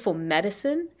beautiful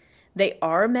medicine. They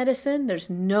are medicine. There's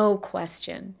no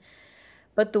question.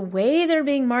 But the way they're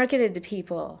being marketed to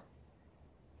people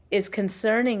is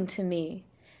concerning to me.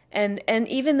 And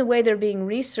even the way they're being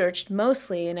researched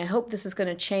mostly, and I hope this is going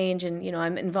to change. And,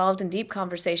 I'm involved in deep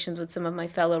conversations with some of my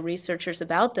fellow researchers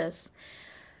about this.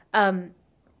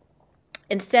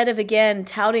 Instead of, again,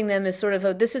 touting them as sort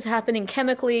of, this is happening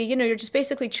chemically, you're just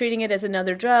basically treating it as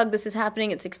another drug. This is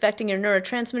happening. It's affecting your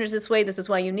neurotransmitters this way. This is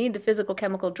why you need the physical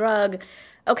chemical drug.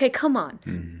 Okay, come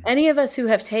on. Any of us who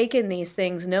have taken these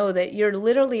things know that you're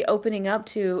literally opening up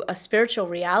to a spiritual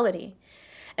reality.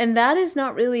 And that is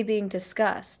not really being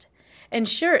discussed. And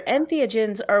sure,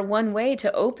 entheogens are one way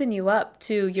to open you up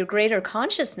to your greater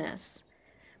consciousness.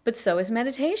 But so is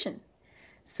meditation.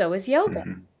 So is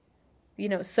yoga.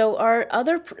 So are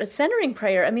other centering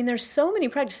prayer. I mean, there's so many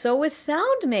practices. So is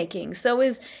sound making. So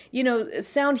is,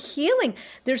 sound healing.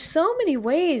 There's so many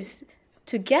ways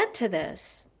to get to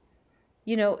this.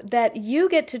 that you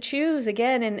get to choose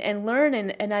again and learn.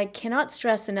 And I cannot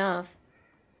stress enough,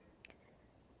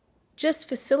 just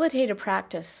facilitate a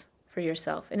practice for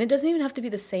yourself. And it doesn't even have to be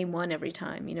the same one every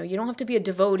time. You don't have to be a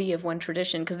devotee of one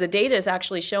tradition, because the data is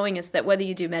actually showing us that whether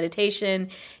you do meditation,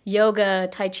 yoga,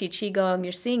 Tai Chi, Qigong,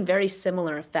 you're seeing very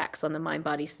similar effects on the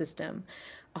mind-body system.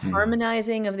 A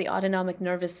harmonizing of the autonomic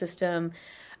nervous system,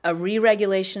 a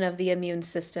re-regulation of the immune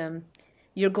system.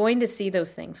 You're going to see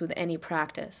those things with any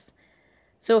practice.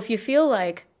 So if you feel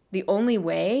like the only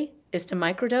way is to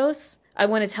microdose, I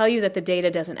want to tell you that the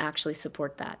data doesn't actually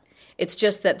support that. It's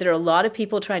just that there are a lot of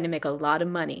people trying to make a lot of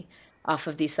money off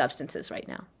of these substances right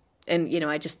now. And,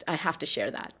 I have to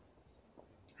share that.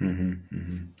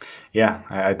 Yeah,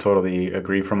 I totally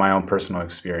agree from my own personal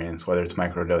experience, whether it's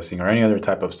microdosing or any other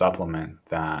type of supplement,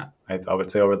 that I would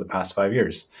say over the past 5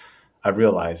 years, I've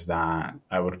realized that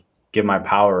I would give my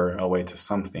power away to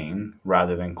something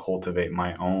rather than cultivate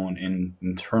my own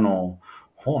internal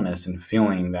wholeness and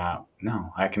feeling that,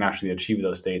 no, I can actually achieve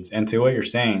those states. And to what you're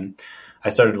saying, I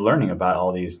started learning about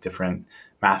all these different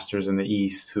masters in the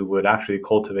East who would actually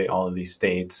cultivate all of these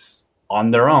states on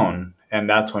their own. And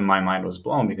that's when my mind was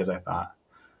blown, because I thought,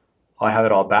 oh, I have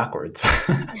it all backwards.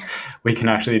 We can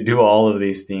actually do all of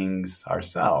these things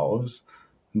ourselves,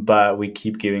 but we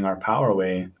keep giving our power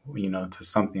away, to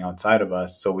something outside of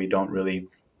us. So we don't really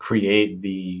create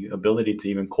the ability to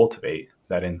even cultivate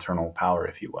that internal power,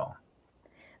 if you will.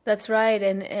 That's right.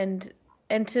 And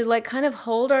to kind of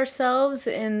hold ourselves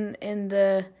in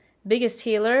the biggest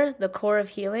healer, the core of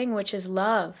healing, which is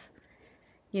love,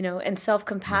 and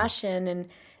self-compassion,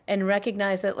 and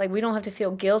recognize that we don't have to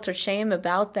feel guilt or shame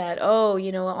about that. Oh,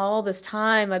 all this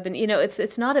time I've been,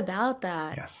 it's not about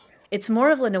that. Yes. It's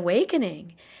more of an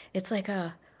awakening. It's like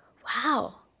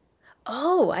wow,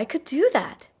 oh, I could do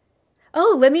that.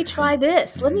 Oh, let me try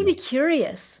this. Let me be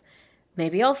curious.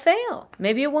 Maybe I'll fail.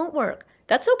 Maybe it won't work.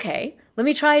 That's okay. Let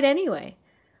me try it anyway.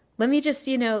 Let me just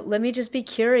be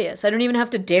curious. I don't even have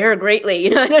to dare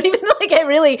greatly. I don't even I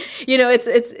really,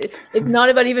 it's not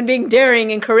about even being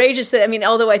daring and courageous. I mean,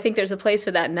 although I think there's a place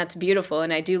for that, and that's beautiful.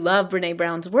 And I do love Brene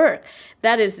Brown's work.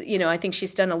 That is, I think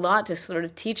she's done a lot to sort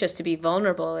of teach us to be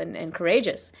vulnerable and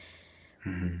courageous.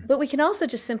 But we can also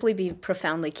just simply be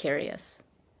profoundly curious,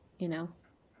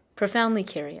 profoundly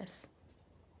curious.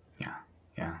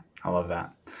 Yeah. I love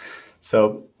that.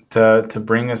 So to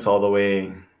bring us all the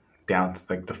way down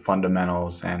to the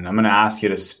fundamentals, and I'm going to ask you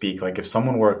to speak, if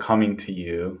someone were coming to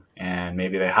you and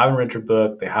maybe they haven't read your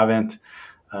book, they haven't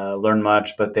learned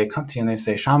much, but they come to you and they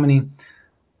say, Shamini,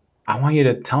 I want you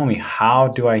to tell me, how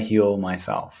do I heal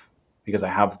myself? Because I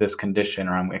have this condition,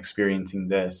 or I'm experiencing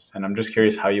this. And I'm just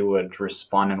curious how you would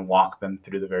respond and walk them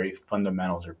through the very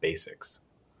fundamentals or basics.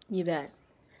 You bet.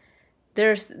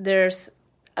 There's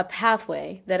a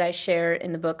pathway that I share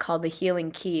in the book called The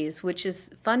Healing Keys, which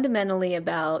is fundamentally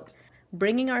about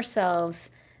bringing ourselves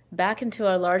back into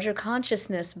our larger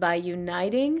consciousness by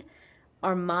uniting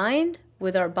our mind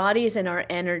with our bodies and our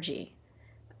energy.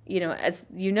 As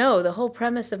the whole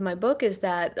premise of my book is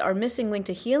that our missing link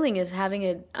to healing is having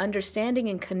an understanding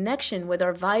and connection with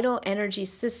our vital energy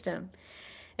system.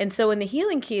 And so in the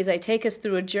Healing Keys, I take us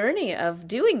through a journey of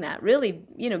doing that, really,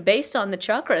 based on the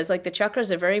chakras. The chakras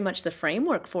are very much the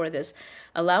framework for this,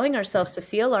 allowing ourselves to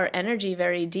feel our energy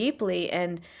very deeply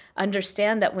and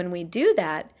understand that when we do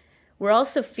that, we're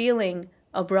also feeling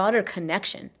a broader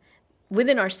connection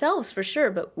within ourselves for sure,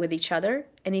 but with each other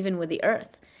and even with the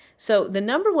earth. So the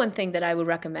number one thing that I would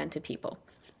recommend to people,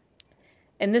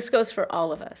 and this goes for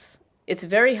all of us, it's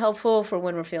very helpful for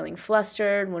when we're feeling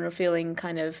flustered, when we're feeling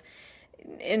kind of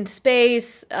in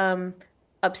space,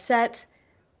 upset,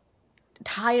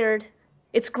 tired.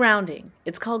 It's grounding.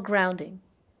 It's called grounding.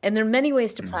 And there are many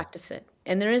ways to practice it.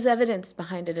 And there is evidence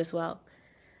behind it as well.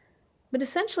 But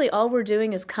essentially all we're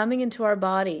doing is coming into our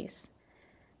bodies,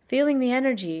 feeling the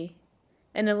energy,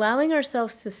 and allowing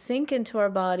ourselves to sink into our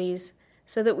bodies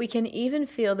so that we can even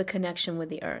feel the connection with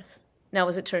the earth. Now,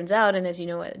 as it turns out, and as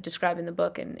described in the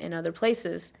book and in other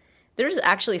places, there's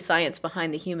actually science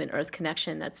behind the human-earth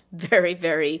connection that's very,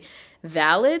 very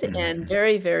valid and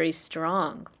very, very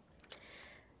strong.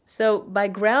 So by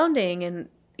grounding, and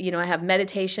I have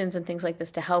meditations and things like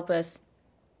this to help us.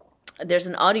 There's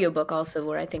an audiobook also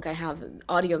where I think I have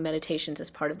audio meditations as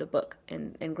part of the book,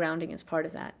 and grounding is part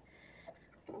of that.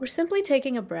 We're simply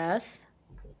taking a breath,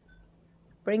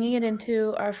 bringing it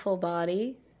into our full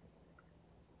body,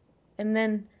 and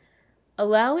then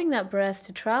allowing that breath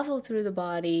to travel through the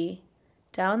body,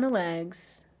 down the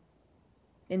legs,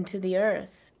 into the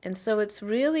earth. And so it's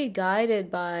really guided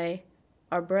by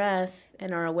our breath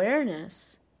and our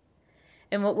awareness.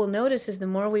 And what we'll notice is the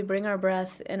more we bring our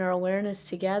breath and our awareness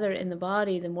together in the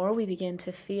body, the more we begin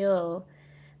to feel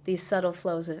these subtle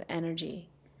flows of energy.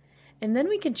 And then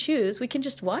we can choose, we can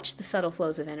just watch the subtle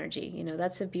flows of energy.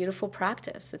 That's a beautiful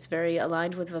practice. It's very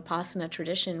aligned with Vipassana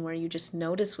tradition, where you just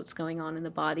notice what's going on in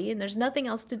the body and there's nothing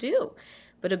else to do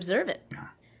but observe it. Yeah.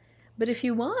 But if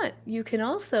you want, you can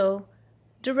also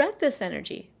direct this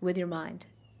energy with your mind.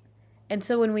 And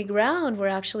so when we ground, we're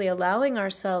actually allowing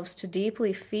ourselves to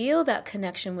deeply feel that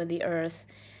connection with the earth,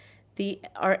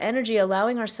 our energy,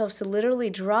 allowing ourselves to literally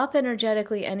drop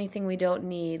energetically anything we don't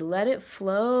need, let it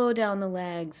flow down the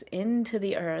legs into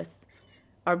the earth,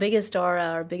 our biggest aura,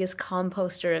 our biggest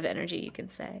composter of energy, you can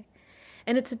say.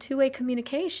 And it's a two-way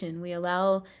communication. We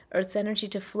allow Earth's energy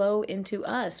to flow into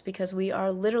us because we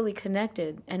are literally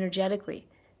connected energetically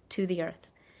to the earth.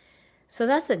 So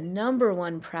that's the number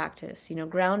one practice,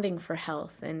 grounding for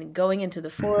health, and going into the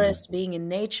forest, being in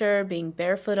nature, being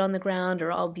barefoot on the ground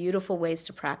are all beautiful ways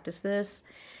to practice this.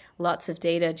 Lots of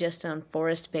data just on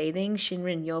forest bathing,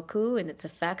 Shinrin Yoku, and its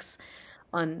effects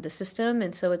on the system.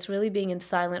 And so it's really being in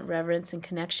silent reverence and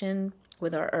connection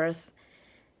with our earth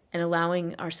and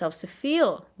allowing ourselves to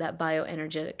feel that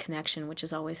bioenergetic connection, which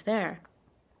is always there.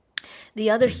 The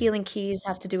other healing keys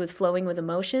have to do with flowing with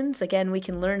emotions. Again, we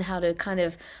can learn how to kind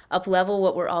of up-level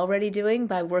what we're already doing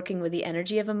by working with the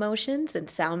energy of emotions, and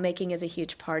sound making is a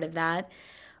huge part of that.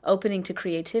 Opening to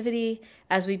creativity.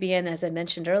 As we begin, as I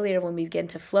mentioned earlier, when we begin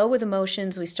to flow with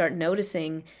emotions, we start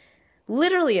noticing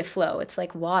literally a flow. It's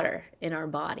like water in our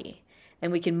body.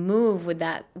 And we can move with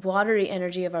that watery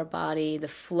energy of our body, the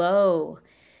flow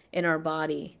in our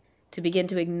body, to begin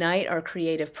to ignite our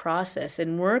creative process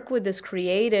and work with this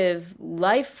creative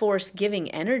life force giving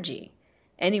energy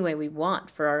any way we want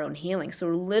for our own healing. So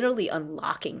we're literally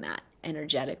unlocking that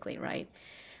energetically, right?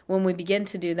 When we begin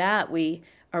to do that, we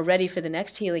are ready for the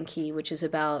next healing key, which is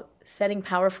about setting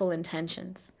powerful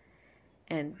intentions.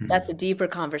 And that's a deeper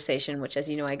conversation, which, as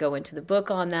you know, I go into the book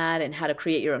on that and how to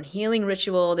create your own healing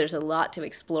ritual. There's a lot to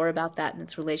explore about that and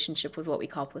its relationship with what we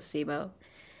call placebo.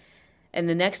 And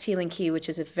the next healing key, which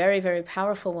is a very, very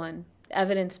powerful one,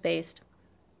 evidence-based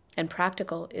and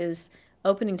practical, is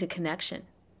opening to connection.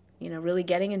 Really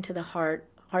getting into the heart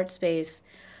space,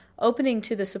 opening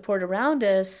to the support around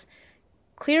us,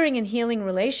 clearing and healing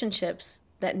relationships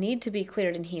that need to be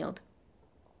cleared and healed.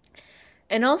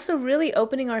 And also really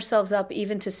opening ourselves up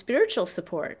even to spiritual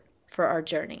support for our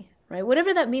journey, right?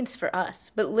 Whatever that means for us,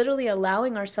 but literally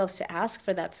allowing ourselves to ask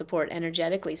for that support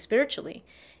energetically, spiritually,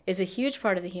 is a huge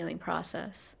part of the healing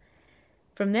process.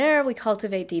 From there, we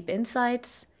cultivate deep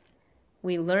insights.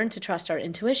 We learn to trust our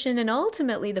intuition. And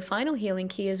ultimately, the final healing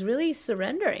key is really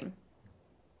surrendering.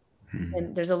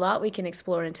 And there's a lot we can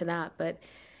explore into that. But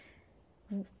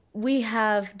we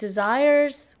have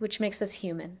desires, which makes us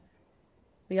human.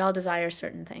 We all desire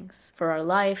certain things for our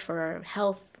life, for our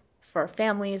health, for our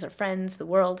families, our friends, the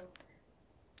world.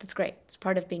 That's great. It's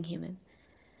part of being human.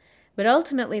 But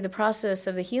ultimately, the process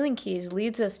of the healing keys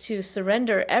leads us to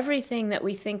surrender everything that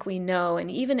we think we know, and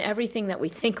even everything that we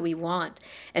think we want,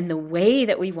 and the way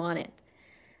that we want it.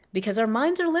 Because our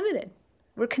minds are limited.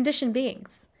 We're conditioned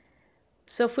beings.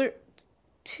 So if we're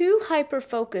too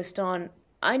hyper-focused on,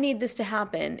 I need this to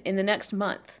happen in the next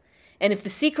month, and if the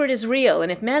secret is real,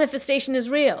 and if manifestation is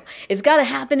real, it's got to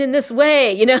happen in this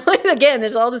way, Again,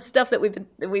 there's all this stuff that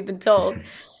we've been told.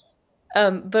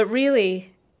 But really,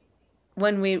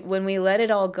 when we let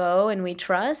it all go and we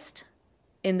trust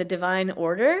in the divine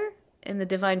order, in the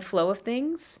divine flow of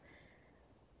things,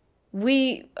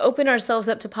 we open ourselves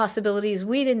up to possibilities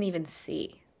we didn't even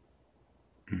see.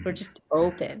 We're just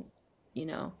open,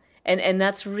 and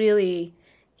that's really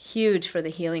huge for the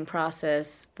healing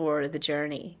process, for the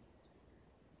journey.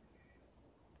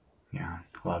 Yeah,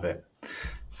 love it.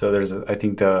 So I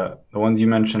think the ones you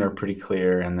mentioned are pretty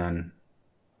clear, and then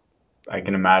I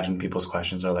can imagine people's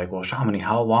questions are like, well, Shamini,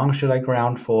 how long should I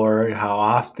ground for? How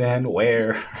often?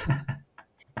 Where?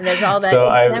 And there's all that.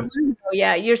 So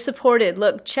yeah, you're supported.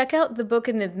 Look, check out the book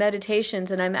and the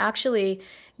meditations. And I'm actually,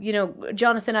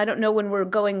 Jonathan, I don't know when we're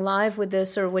going live with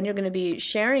this or when you're going to be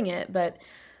sharing it, but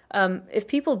if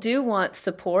people do want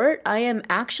support, I am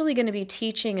actually going to be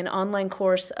teaching an online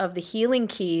course of the healing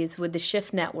keys with the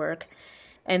Shift Network.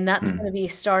 And that's going to be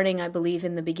starting, I believe,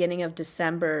 in the beginning of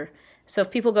December. So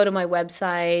if people go to my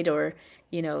website, or,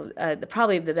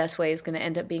 probably the best way is going to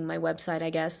end up being my website, I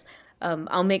guess.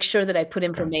 I'll make sure that I put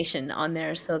information on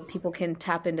there so people can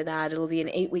tap into that. It'll be an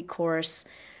 8-week course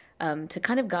to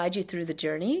kind of guide you through the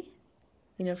journey,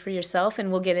 for yourself.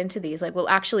 And we'll get into these. Like, we'll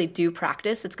actually do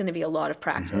practice. It's going to be a lot of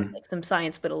practice, like some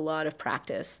science, but a lot of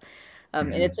practice.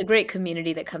 And it's a great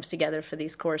community that comes together for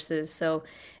these courses. So,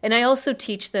 and I also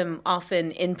teach them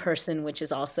often in person, which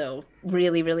is also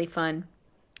really, really fun.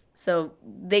 So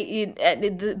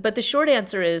but the short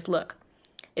answer is, look,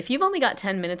 if you've only got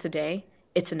 10 minutes a day,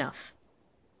 it's enough.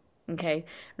 Okay.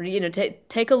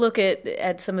 Take a look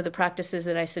at some of the practices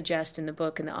that I suggest in the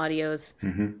book and the audios.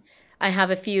 I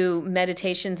have a few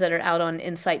meditations that are out on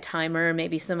Insight Timer.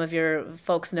 Maybe some of your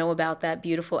folks know about that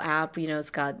beautiful app.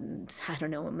 It's got, I don't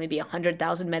know, maybe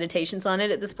 100,000 meditations on it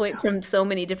at this point from so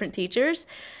many different teachers.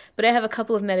 But I have a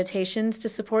couple of meditations to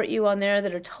support you on there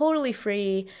that are totally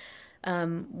free.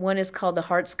 One is called The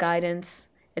Heart's Guidance.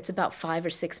 It's about 5 or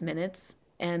 6 minutes.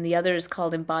 And the other is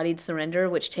called Embodied Surrender,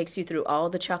 which takes you through all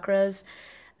the chakras.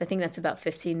 I think that's about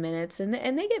 15 minutes. And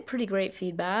they get pretty great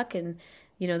feedback. And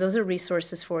those are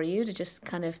resources for you to just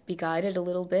kind of be guided a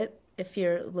little bit if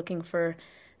you're looking for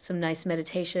some nice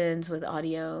meditations with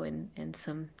audio and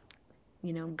some,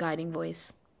 guiding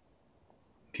voice.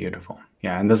 Beautiful.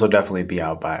 Yeah, and this will definitely be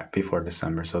out before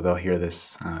December, so they'll hear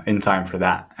this in time for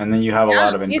that. And then you have a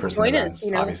lot of in-person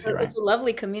events, obviously, right? It's a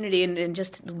lovely community, and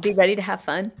just be ready to have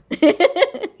fun.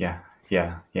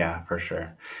 Yeah, for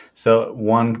sure. So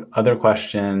one other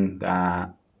question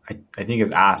that I think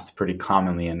is asked pretty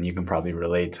commonly, and you can probably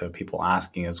relate to people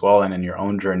asking as well, and in your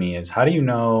own journey, is how do you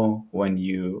know when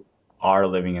you are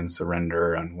living in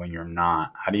surrender and when you're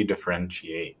not? How do you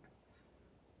differentiate?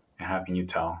 And how can you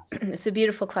tell? It's a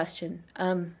beautiful question.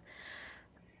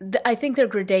 I think there are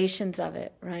gradations of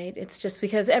it, right? It's just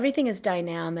because everything is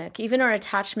dynamic. Even our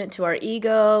attachment to our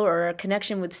ego or our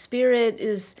connection with spirit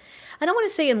is, I don't want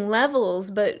to say in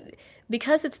levels, but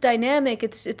because it's dynamic,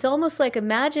 it's almost like,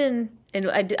 imagine,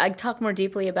 and I talk more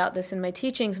deeply about this in my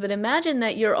teachings, but imagine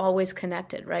that you're always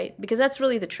connected, right? Because that's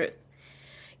really the truth.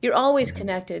 You're always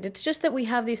connected. It's just that we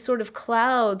have these sort of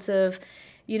clouds of,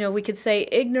 we could say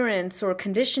ignorance or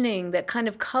conditioning that kind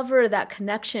of cover that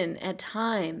connection at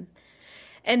time.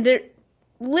 And there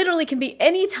literally can be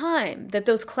any time that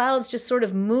those clouds just sort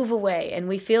of move away and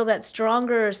we feel that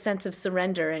stronger sense of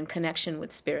surrender and connection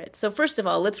with spirit. So first of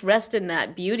all, let's rest in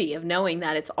that beauty of knowing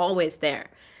that it's always there,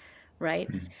 right?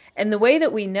 And the way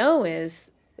that we know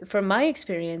is, from my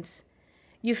experience,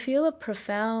 you feel a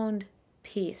profound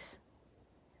peace.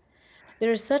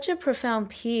 There is such a profound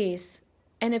peace,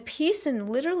 and a peace in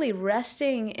literally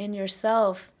resting in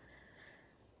yourself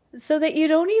so that you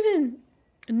don't even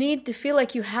need to feel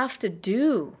like you have to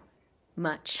do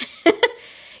much.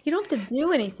 You don't have to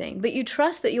do anything, but you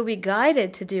trust that you'll be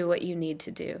guided to do what you need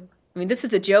to do. I mean, this is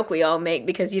the joke we all make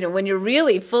because, when you're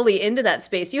really fully into that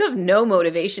space, you have no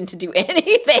motivation to do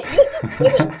anything.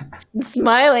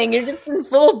 Smiling, you're just in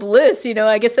full bliss.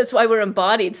 I guess that's why we're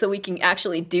embodied, so we can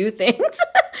actually do things.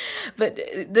 But,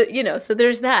 so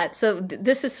there's that. So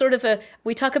this is sort of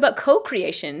we talk about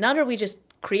co-creation. Not are we just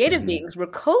creative beings, we're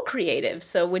co-creative.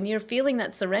 So when you're feeling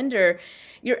that surrender,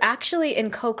 you're actually in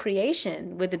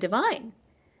co-creation with the divine.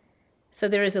 So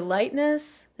there is a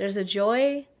lightness, there's a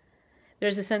joy,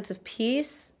 there's a sense of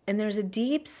peace, and there's a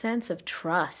deep sense of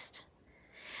trust.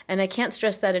 And I can't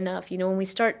stress that enough. When we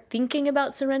start thinking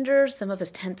about surrender, some of us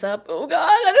tense up. Oh God,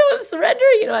 I don't want to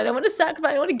surrender. I don't want to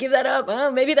sacrifice. I don't want to give that up.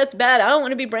 Oh, maybe that's bad. I don't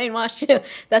want to be brainwashed.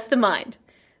 That's the mind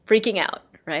freaking out,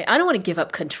 right? I don't want to give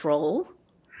up control,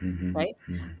 right?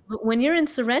 But when you're in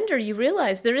surrender, you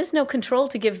realize there is no control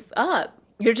to give up.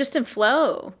 You're just in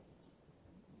flow.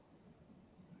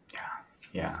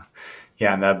 Yeah.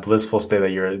 And that blissful state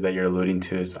that you're alluding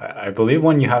to is, I believe,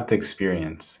 one you have to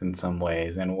experience in some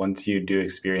ways. And once you do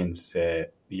experience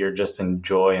it, you're just in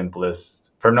joy and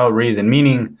bliss for no reason.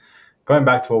 Meaning, going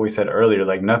back to what we said earlier,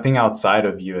 like nothing outside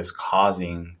of you is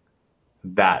causing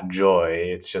that joy.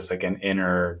 It's just like an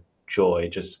inner joy,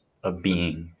 just of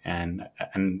being. And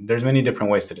there's many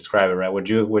different ways to describe it, right? Would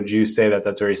you say that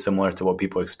that's very similar to what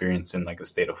people experience in like a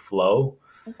state of flow?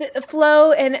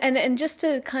 Flow, and just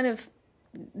to kind of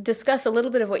discuss a little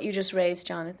bit of what you just raised,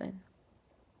 Jonathan.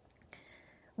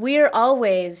 We are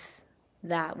always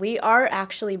that. We are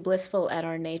actually blissful at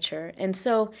our nature. And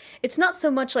so it's not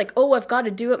so much like, oh, I've got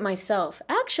to do it myself.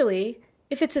 Actually,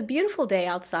 if it's a beautiful day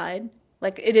outside,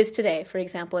 like it is today, for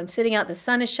example, I'm sitting out, the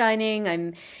sun is shining,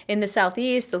 I'm in the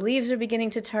southeast, the leaves are beginning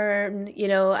to turn,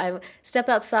 I step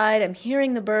outside, I'm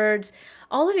hearing the birds.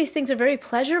 All of these things are very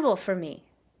pleasurable for me,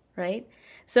 right?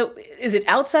 So is it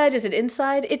outside? Is it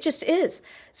inside? It just is.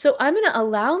 So I'm going to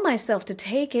allow myself to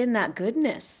take in that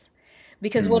goodness,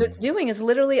 because what it's doing is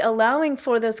literally allowing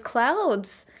for those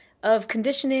clouds of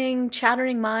conditioning,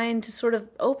 chattering mind to sort of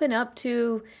open up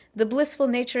to the blissful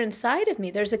nature inside of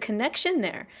me. There's a connection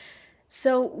there.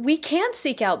 So we can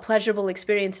seek out pleasurable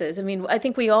experiences. I mean, I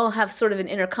think we all have sort of an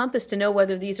inner compass to know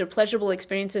whether these are pleasurable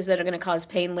experiences that are going to cause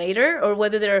pain later, or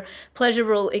whether they're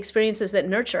pleasurable experiences that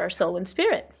nurture our soul and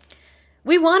spirit.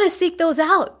 We want to seek those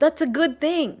out. That's a good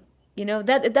thing.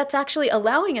 That's actually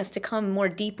allowing us to come more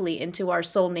deeply into our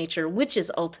soul nature, which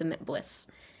is ultimate bliss.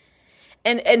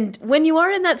 And when you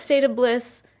are in that state of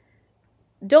bliss,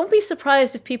 don't be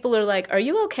surprised if people are like, "Are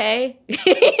you okay?"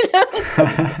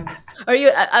 Are you?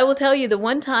 I will tell you the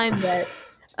one time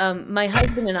that my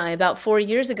husband and I, about 4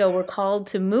 years ago, were called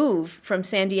to move from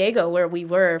San Diego, where we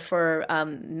were for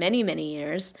many, many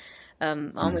years,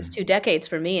 almost 2 decades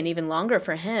for me, and even longer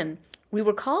for him. We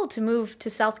were called to move to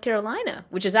South Carolina,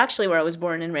 which is actually where I was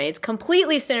born and raised,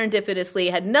 completely serendipitously,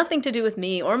 had nothing to do with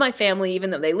me or my family, even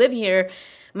though they live here.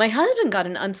 My husband got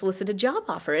an unsolicited job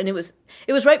offer, and it was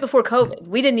right before COVID.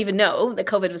 We didn't even know that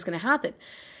COVID was going to happen.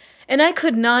 And I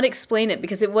could not explain it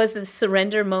because it was the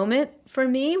surrender moment for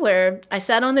me where I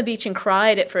sat on the beach and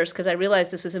cried at first because I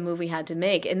realized this was a move we had to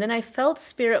make. And then I felt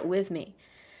spirit with me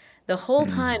the whole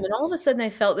time. And all of a sudden I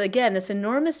felt, again, this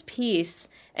enormous peace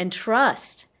and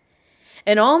trust.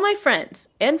 And all my friends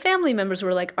and family members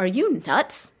were like, "Are you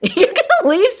nuts? You're going to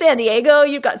leave San Diego?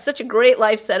 You've got such a great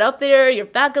life set up there, your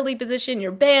faculty position,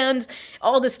 your bands,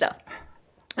 all this stuff."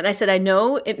 And I said, "I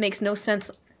know it makes no sense,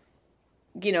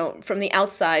 from the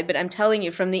outside, but I'm telling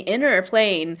you, from the inner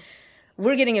plane,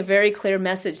 we're getting a very clear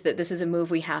message that this is a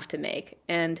move we have to make."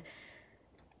 And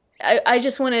I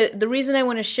just want to, the reason I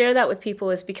want to share that with people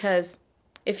is because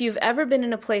if you've ever been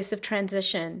in a place of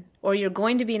transition, or you're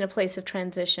going to be in a place of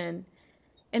transition,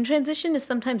 and transition is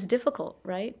sometimes difficult,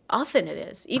 right? Often it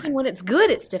is. Even when it's good,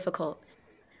 it's difficult.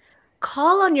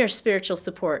 Call on your spiritual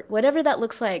support, whatever that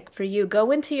looks like for you.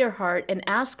 Go into your heart and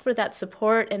ask for that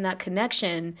support and that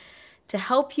connection to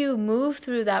help you move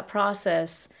through that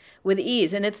process with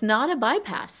ease. And it's not a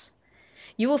bypass.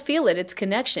 You will feel it. It's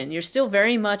connection. You're still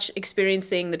very much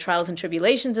experiencing the trials and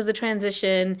tribulations of the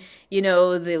transition,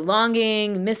 the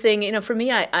longing, missing. For me,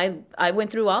 I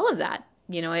went through all of that.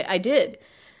 I did.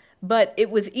 But it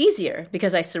was easier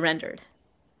because I surrendered.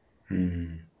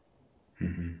 Mm-hmm.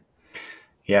 Mm-hmm.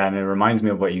 Yeah, and it reminds me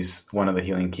of one of the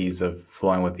healing keys of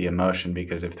flowing with the emotion,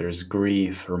 because if there's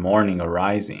grief or mourning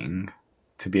arising,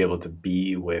 to be able to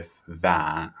be with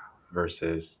that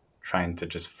versus trying to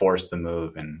just force the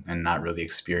move and not really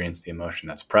experience the emotion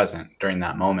that's present during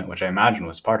that moment, which I imagine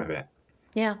was part of it.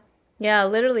 Yeah. Yeah,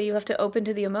 literally, you have to open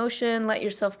to the emotion, let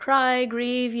yourself cry,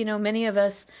 grieve. Many of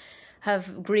us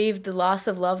have grieved the loss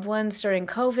of loved ones during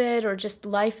COVID, or just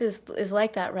life is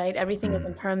like that, right? Everything is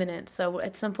impermanent. So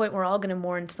at some point, we're all going to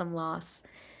mourn some loss.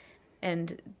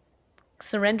 And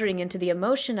surrendering into the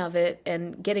emotion of it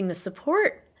and getting the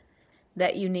support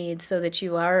that you need so that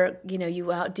you are, you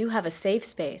do have a safe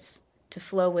space to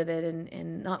flow with it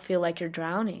and not feel like you're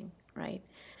drowning, right?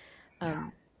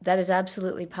 That is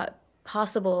absolutely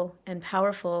possible and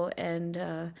powerful.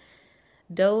 And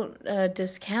don't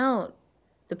discount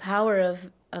the power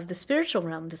of the spiritual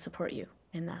realm to support you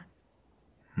in that.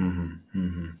 Mm-hmm,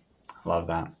 mm-hmm. Love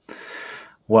that.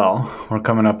 Well, we're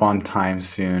coming up on time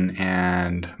soon,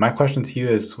 and my question to you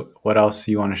is, what else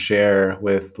you want to share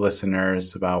with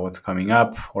listeners about what's coming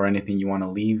up, or anything you want to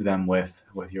leave them with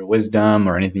your wisdom,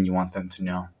 or anything you want them to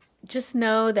know? Just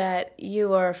know that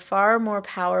you are far more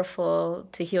powerful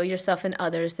to heal yourself and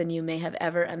others than you may have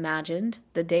ever imagined.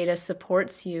 The data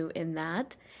supports you in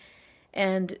that.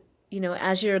 And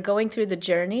as you're going through the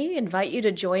journey, invite you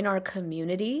to join our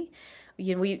community.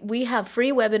 We have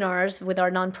free webinars with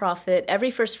our nonprofit every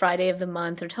first Friday of the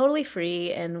month. They're totally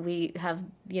free, and we have,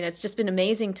 it's just been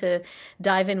amazing to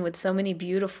dive in with so many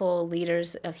beautiful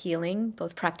leaders of healing,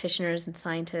 both practitioners and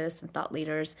scientists and thought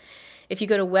leaders. If you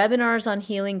go to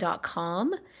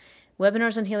webinarsonhealing.com,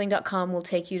 webinarsonhealing.com will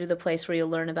take you to the place where you'll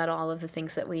learn about all of the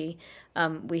things that we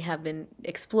have been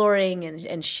exploring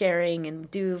and sharing, and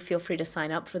do feel free to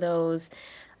sign up for those.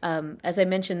 As I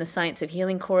mentioned, the Science of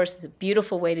Healing course is a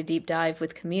beautiful way to deep dive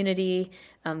with community,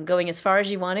 going as far as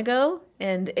you want to go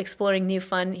and exploring new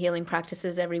fun healing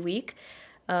practices every week.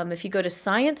 If you go to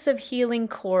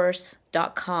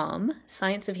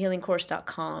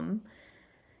scienceofhealingcourse.com,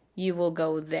 you will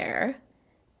go there.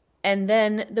 And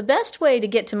then the best way to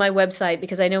get to my website,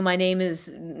 because I know my name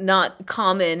is not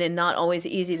common and not always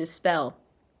easy to spell,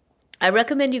 I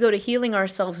recommend you go to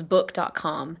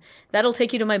healingourselvesbook.com. That'll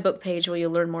take you to my book page where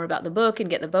you'll learn more about the book and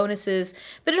get the bonuses.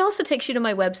 But it also takes you to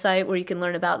my website where you can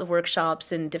learn about the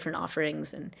workshops and different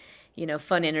offerings and,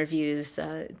 fun interviews,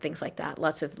 things like that.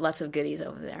 Lots of goodies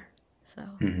over there. So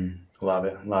Love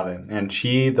it. And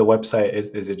the website,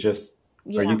 is it just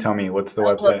Or Yeah. you tell me, what's the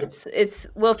Well, website?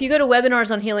 well, if you go to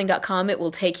webinarsonhealing.com, it will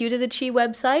take you to the Chi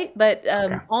website, but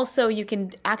Okay. also you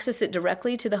can access it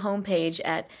directly to the homepage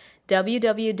at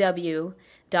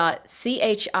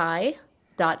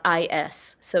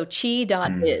www.chi.is. So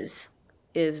chi.is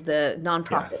is the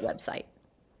nonprofit Yes. website.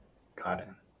 Got it.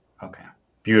 Okay.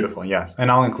 Beautiful. Yes. And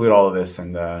I'll include all of this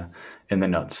in the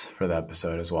notes for the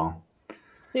episode as well.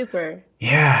 Super.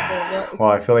 Yeah. Well, Well,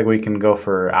 I feel like we can go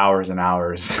for hours and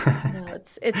hours. no,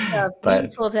 it's But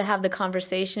beautiful to have the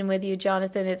conversation with you,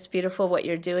 Jonathan. It's beautiful what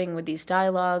you're doing with these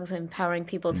dialogues, empowering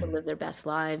people to live their best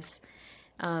lives,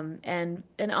 and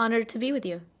an honor to be with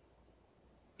you.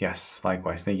 yes,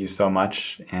 likewise. Thank you so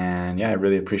much. And yeah, I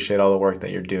really appreciate all the work that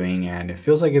you're doing. And it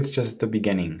feels like it's just the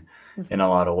beginning in a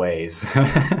lot of ways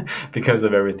because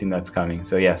of everything that's coming.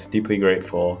 So yes, deeply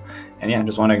grateful. And yeah, I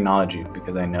just want to acknowledge you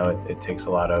because I know it takes a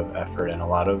lot of effort and a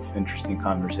lot of interesting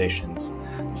conversations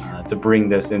to bring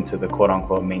this into the quote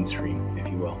unquote mainstream, if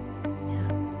you will.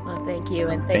 Well, thank you. So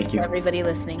And thanks thank to you. everybody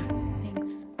listening.